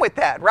time with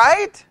that,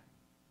 right?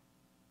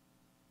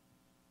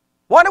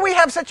 Why do we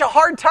have such a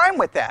hard time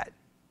with that?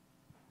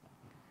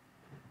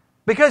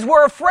 Because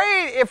we're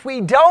afraid if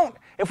we don't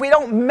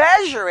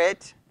measure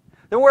it,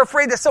 then we're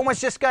afraid that someone's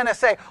just going to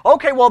say,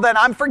 okay, well then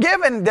I'm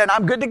forgiven, then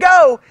I'm good to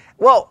go.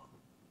 Well,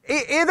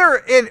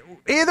 either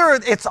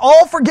it's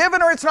all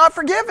forgiven or it's not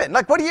forgiven.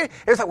 Like,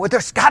 it's like, well,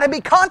 there's got to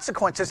be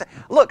consequences.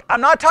 Look,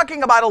 I'm not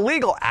talking about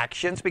illegal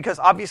actions, because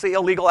obviously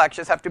illegal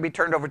actions have to be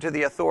turned over to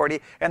the authority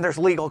and there's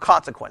legal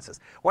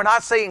consequences. We're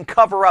not saying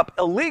cover up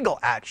illegal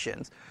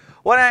actions.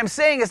 What I'm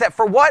saying is that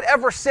for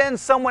whatever sin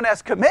someone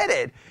has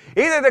committed,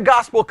 either the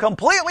gospel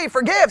completely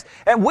forgives,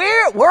 and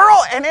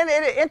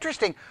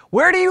interesting,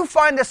 where do you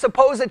find the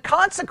supposed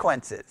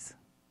consequences?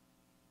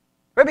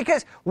 Right?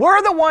 Because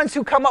we're the ones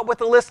who come up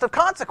with a list of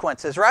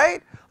consequences,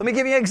 right? Let me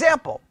give you an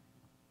example.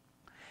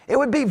 It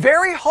would be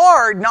very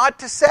hard not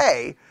to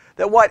say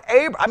that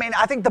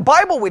I think the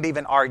Bible would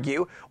even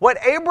argue what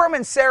Abram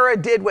and Sarah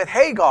did with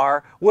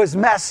Hagar was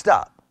messed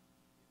up.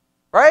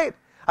 Right?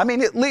 I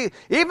mean,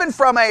 even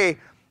from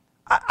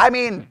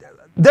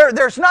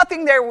there's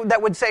nothing there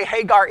that would say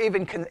Hagar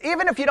even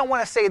if you don't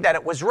want to say that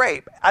it was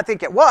rape. I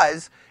think it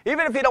was.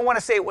 Even if you don't want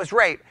to say it was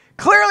rape,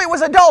 clearly it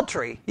was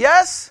adultery.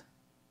 Yes?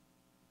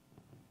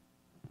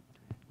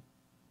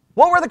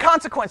 What were the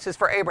consequences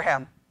for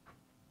Abraham?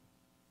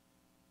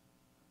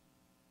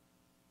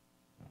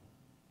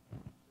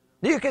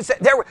 You could say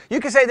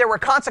there were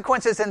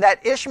consequences and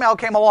that Ishmael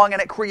came along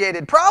and it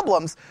created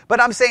problems, but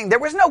I'm saying there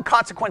was no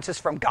consequences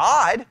from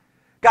God.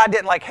 God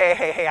didn't like,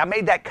 hey, I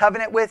made that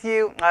covenant with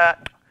you.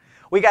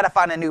 We got to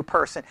find a new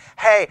person.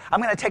 Hey,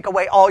 I'm going to take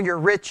away all your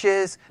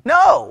riches.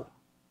 No.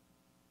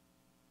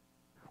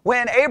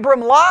 When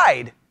Abram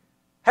lied,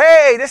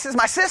 hey, this is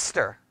my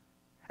sister.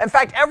 In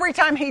fact, every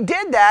time he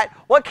did that,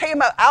 what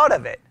came out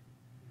of it?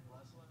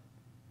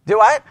 Do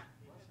what?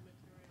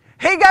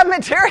 He got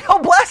material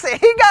blessing.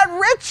 He got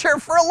richer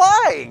for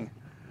lying,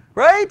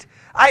 right?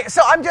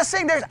 So I'm just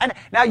saying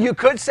now you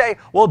could say,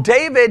 well,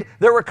 David,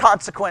 there were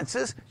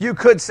consequences. You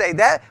could say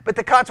that, but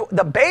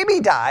the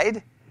baby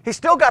died. He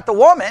still got the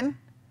woman.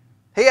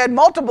 He had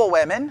multiple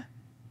women,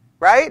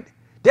 right?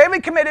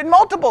 David committed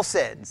multiple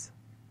sins.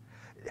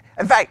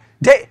 In fact,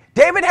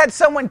 David had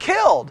someone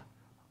killed.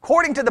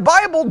 According to the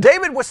Bible,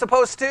 David was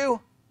supposed to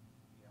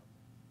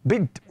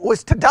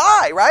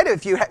die, right?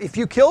 If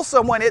you kill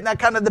someone, isn't that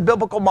kind of the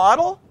biblical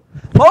model?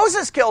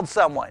 Moses killed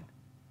someone.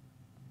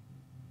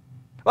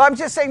 Well, I'm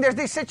just saying there's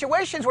these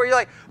situations where you're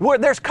like, where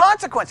there's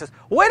consequences.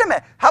 Wait a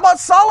minute, how about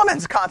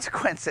Solomon's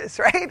consequences,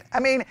 right?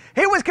 I mean,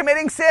 he was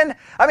committing sin.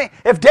 I mean,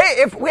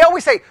 if we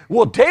always say,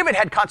 well, David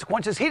had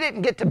consequences, he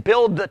didn't get to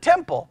build the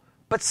temple,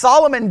 but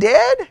Solomon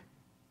did?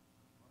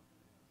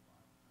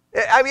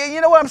 I mean,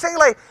 you know what I'm saying?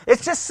 Like,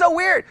 it's just so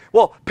weird.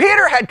 Well,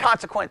 Peter had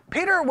consequence.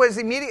 Peter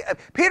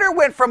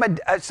went from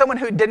someone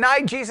who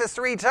denied Jesus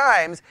 3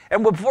 times,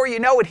 and before you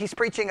know it, he's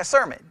preaching a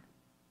sermon.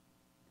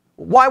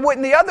 Why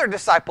wouldn't the other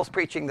disciples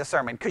preaching the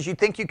sermon? Because you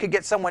think you could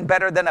get someone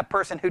better than a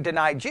person who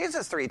denied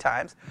Jesus 3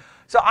 times.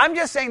 So I'm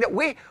just saying that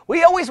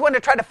we always want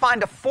to try to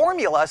find a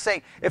formula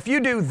saying, if you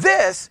do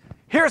this,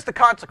 here's the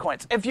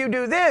consequence. If you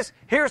do this,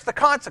 here's the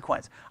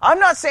consequence. I'm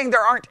not saying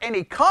there aren't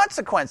any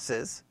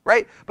consequences,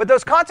 right? But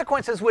those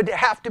consequences would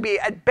have to be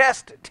at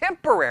best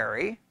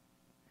temporary,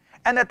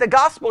 and that the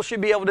gospel should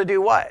be able to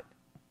do what?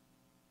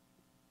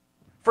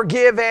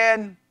 Forgive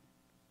and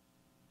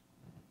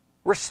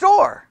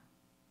restore.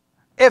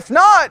 If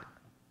not,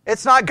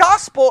 it's not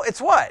gospel,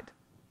 it's what?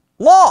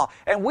 Law.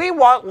 And we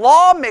want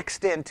law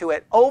mixed into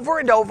it over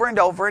and over and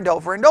over and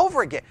over and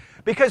over again.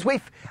 Because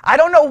I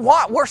don't know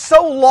why, we're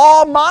so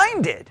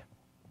law-minded.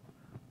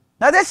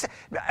 Now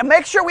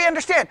make sure we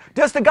understand,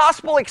 does the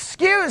gospel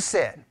excuse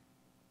sin?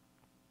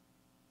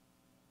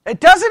 It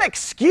doesn't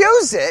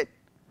excuse it.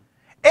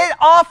 It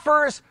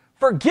offers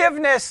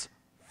forgiveness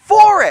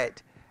for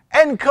it.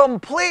 And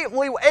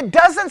completely, it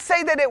doesn't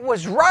say that it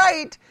was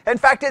right. In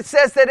fact, it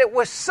says that it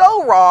was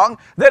so wrong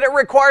that it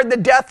required the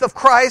death of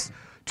Christ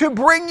to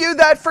bring you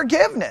that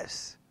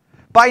forgiveness.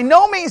 By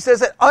no means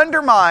does it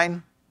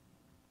undermine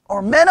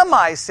or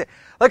minimize sin.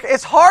 Look,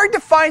 it's hard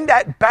to find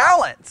that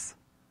balance.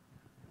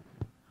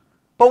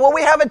 But what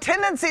we have a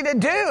tendency to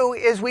do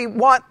is we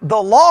want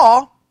the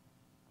law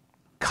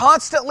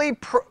constantly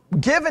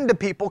given to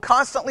people.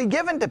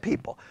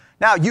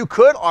 Now, you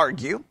could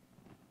argue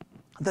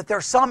that there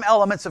are some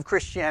elements of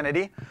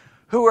Christianity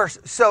who are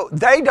so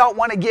they don't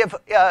want to give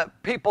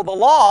people the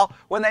law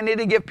when they need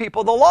to give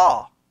people the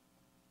law.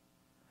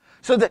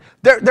 So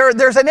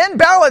there's an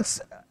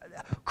imbalance.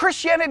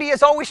 Christianity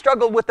has always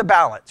struggled with the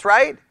balance,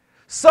 right?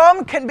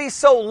 Some can be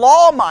so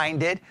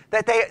law-minded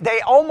that they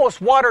almost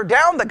water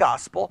down the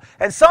gospel,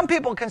 and some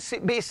people can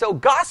be so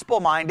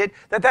gospel-minded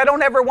that they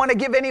don't ever want to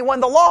give anyone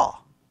the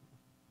law.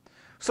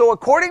 So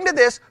according to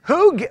this,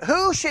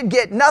 who should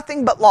get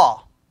nothing but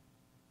law?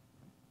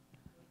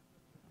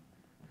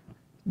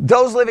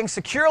 Those living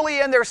securely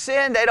in their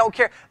sin, they don't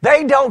care.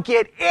 They don't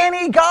get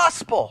any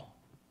gospel.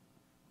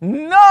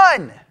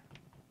 None.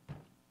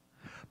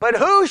 But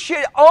who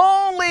should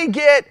only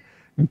get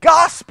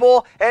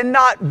gospel and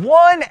not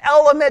one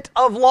element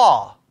of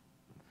law?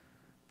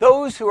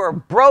 Those who are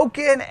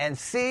broken and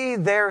see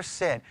their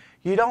sin.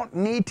 You don't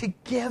need to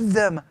give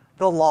them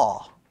the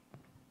law.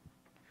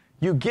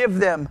 You give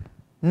them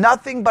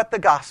nothing but the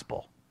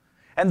gospel.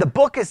 And the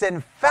book is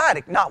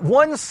emphatic. Not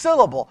one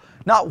syllable,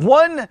 not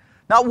one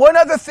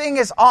other thing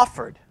is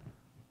offered.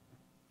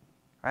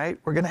 Right?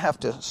 We're going to have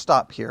to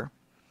stop here.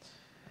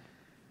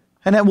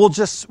 And then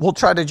we'll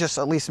try to just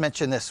at least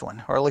mention this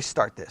one, or at least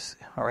start this.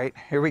 All right,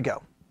 here we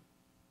go.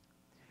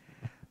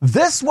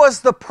 This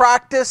was the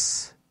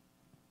practice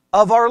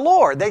of our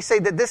Lord. They say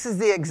that this is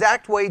the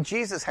exact way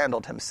Jesus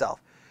handled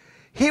himself.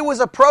 He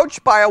was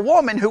approached by a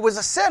woman who was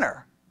a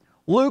sinner,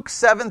 Luke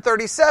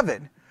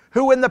 7:37,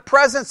 who in the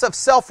presence of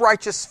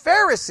self-righteous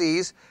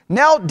Pharisees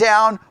knelt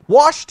down,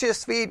 washed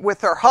his feet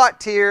with her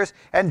hot tears,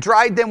 and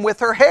dried them with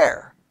her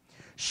hair.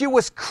 She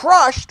was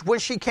crushed when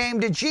she came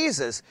to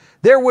Jesus.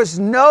 There was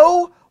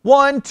no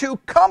one to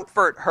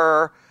comfort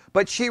her,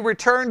 but she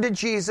returned to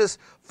Jesus,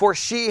 for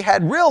she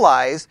had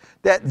realized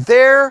that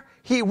there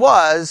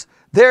was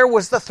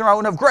the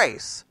throne of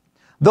grace.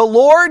 The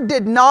Lord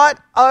did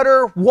not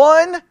utter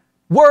one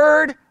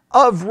word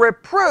of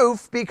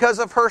reproof because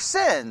of her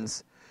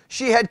sins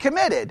she had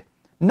committed.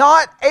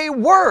 Not a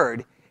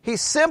word. He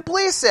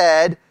simply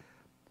said,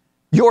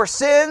 "Your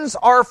sins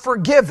are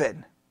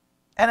forgiven."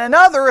 And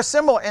another, a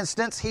similar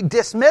instance, he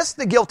dismissed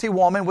the guilty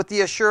woman with the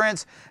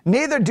assurance,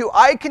 neither do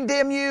I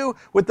condemn you,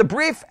 with the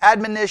brief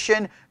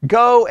admonition,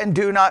 go and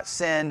do not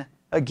sin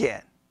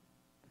again.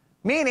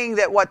 Meaning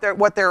that what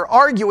they're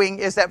arguing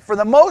is that for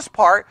the most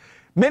part,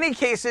 many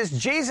cases,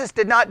 Jesus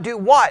did not do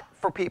what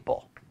for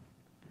people?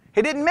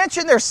 He didn't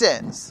mention their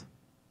sins.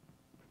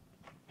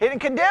 He didn't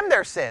condemn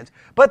their sins.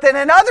 But then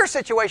in other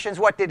situations,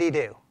 what did he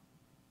do?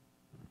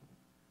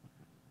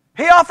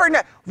 He offered,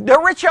 the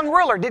rich young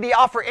ruler, did he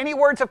offer any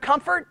words of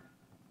comfort?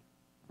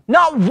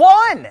 Not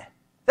one.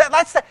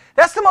 That's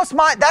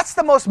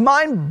the most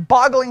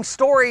mind-boggling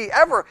story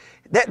ever.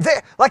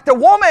 Like the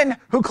woman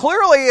who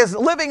clearly is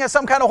living in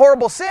some kind of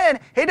horrible sin,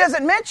 he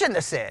doesn't mention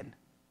the sin.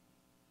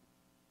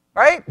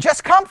 Right?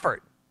 Just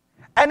comfort.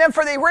 And then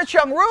for the rich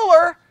young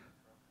ruler,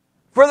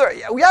 for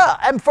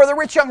the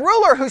rich young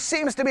ruler who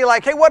seems to be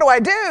like, hey, what do I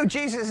do?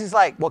 Jesus is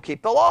like, well,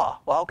 keep the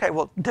law. Well, okay,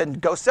 well, then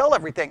go sell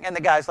everything. And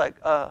the guy's like,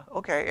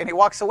 okay. And he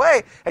walks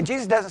away. And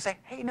Jesus doesn't say,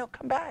 hey, no,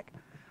 come back.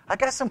 I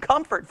got some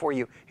comfort for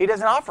you. He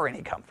doesn't offer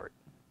any comfort.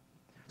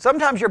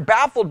 Sometimes you're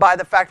baffled by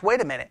the fact, wait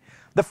a minute.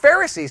 The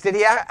Pharisees, did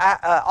he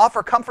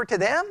offer comfort to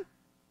them?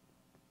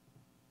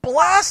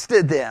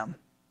 Blasted them.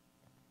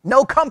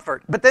 No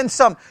comfort. But then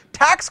some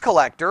tax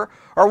collector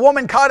or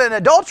woman caught in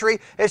adultery,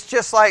 it's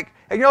just like,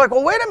 and you're like,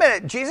 well, wait a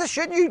minute, Jesus,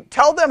 shouldn't you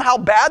tell them how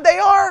bad they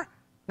are?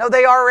 No,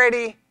 they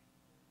already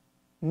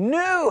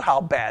knew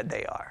how bad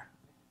they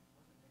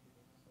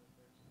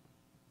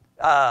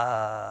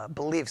are.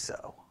 Believe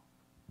so.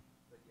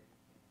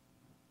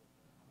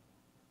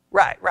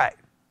 Right.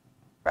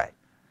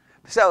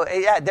 So,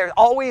 yeah, there's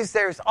always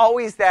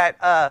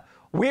that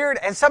weird,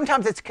 and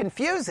sometimes it's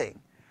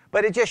confusing,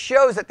 but it just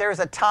shows that there's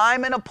a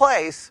time and a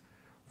place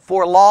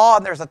for law,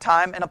 and there's a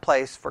time and a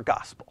place for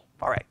gospel.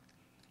 All right.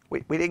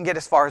 We didn't get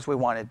as far as we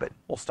wanted, but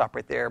we'll stop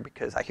right there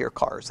because I hear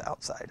cars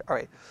outside. All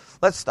right,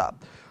 let's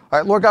stop. All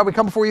right, Lord God, we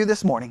come before you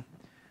this morning.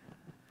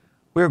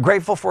 We are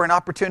grateful for an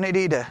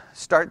opportunity to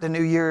start the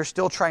new year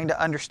still trying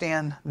to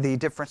understand the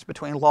difference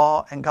between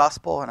law and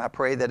gospel, and I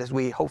pray that as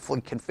we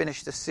hopefully can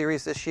finish this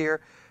series this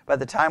year, by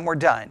the time we're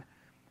done,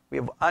 we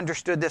have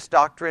understood this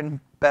doctrine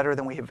better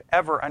than we have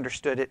ever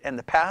understood it in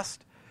the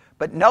past,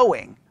 but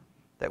knowing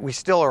that we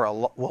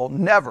still will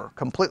never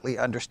completely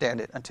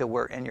understand it until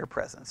we're in your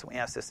presence. We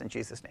ask this in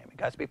Jesus' name. And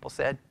God's people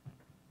said,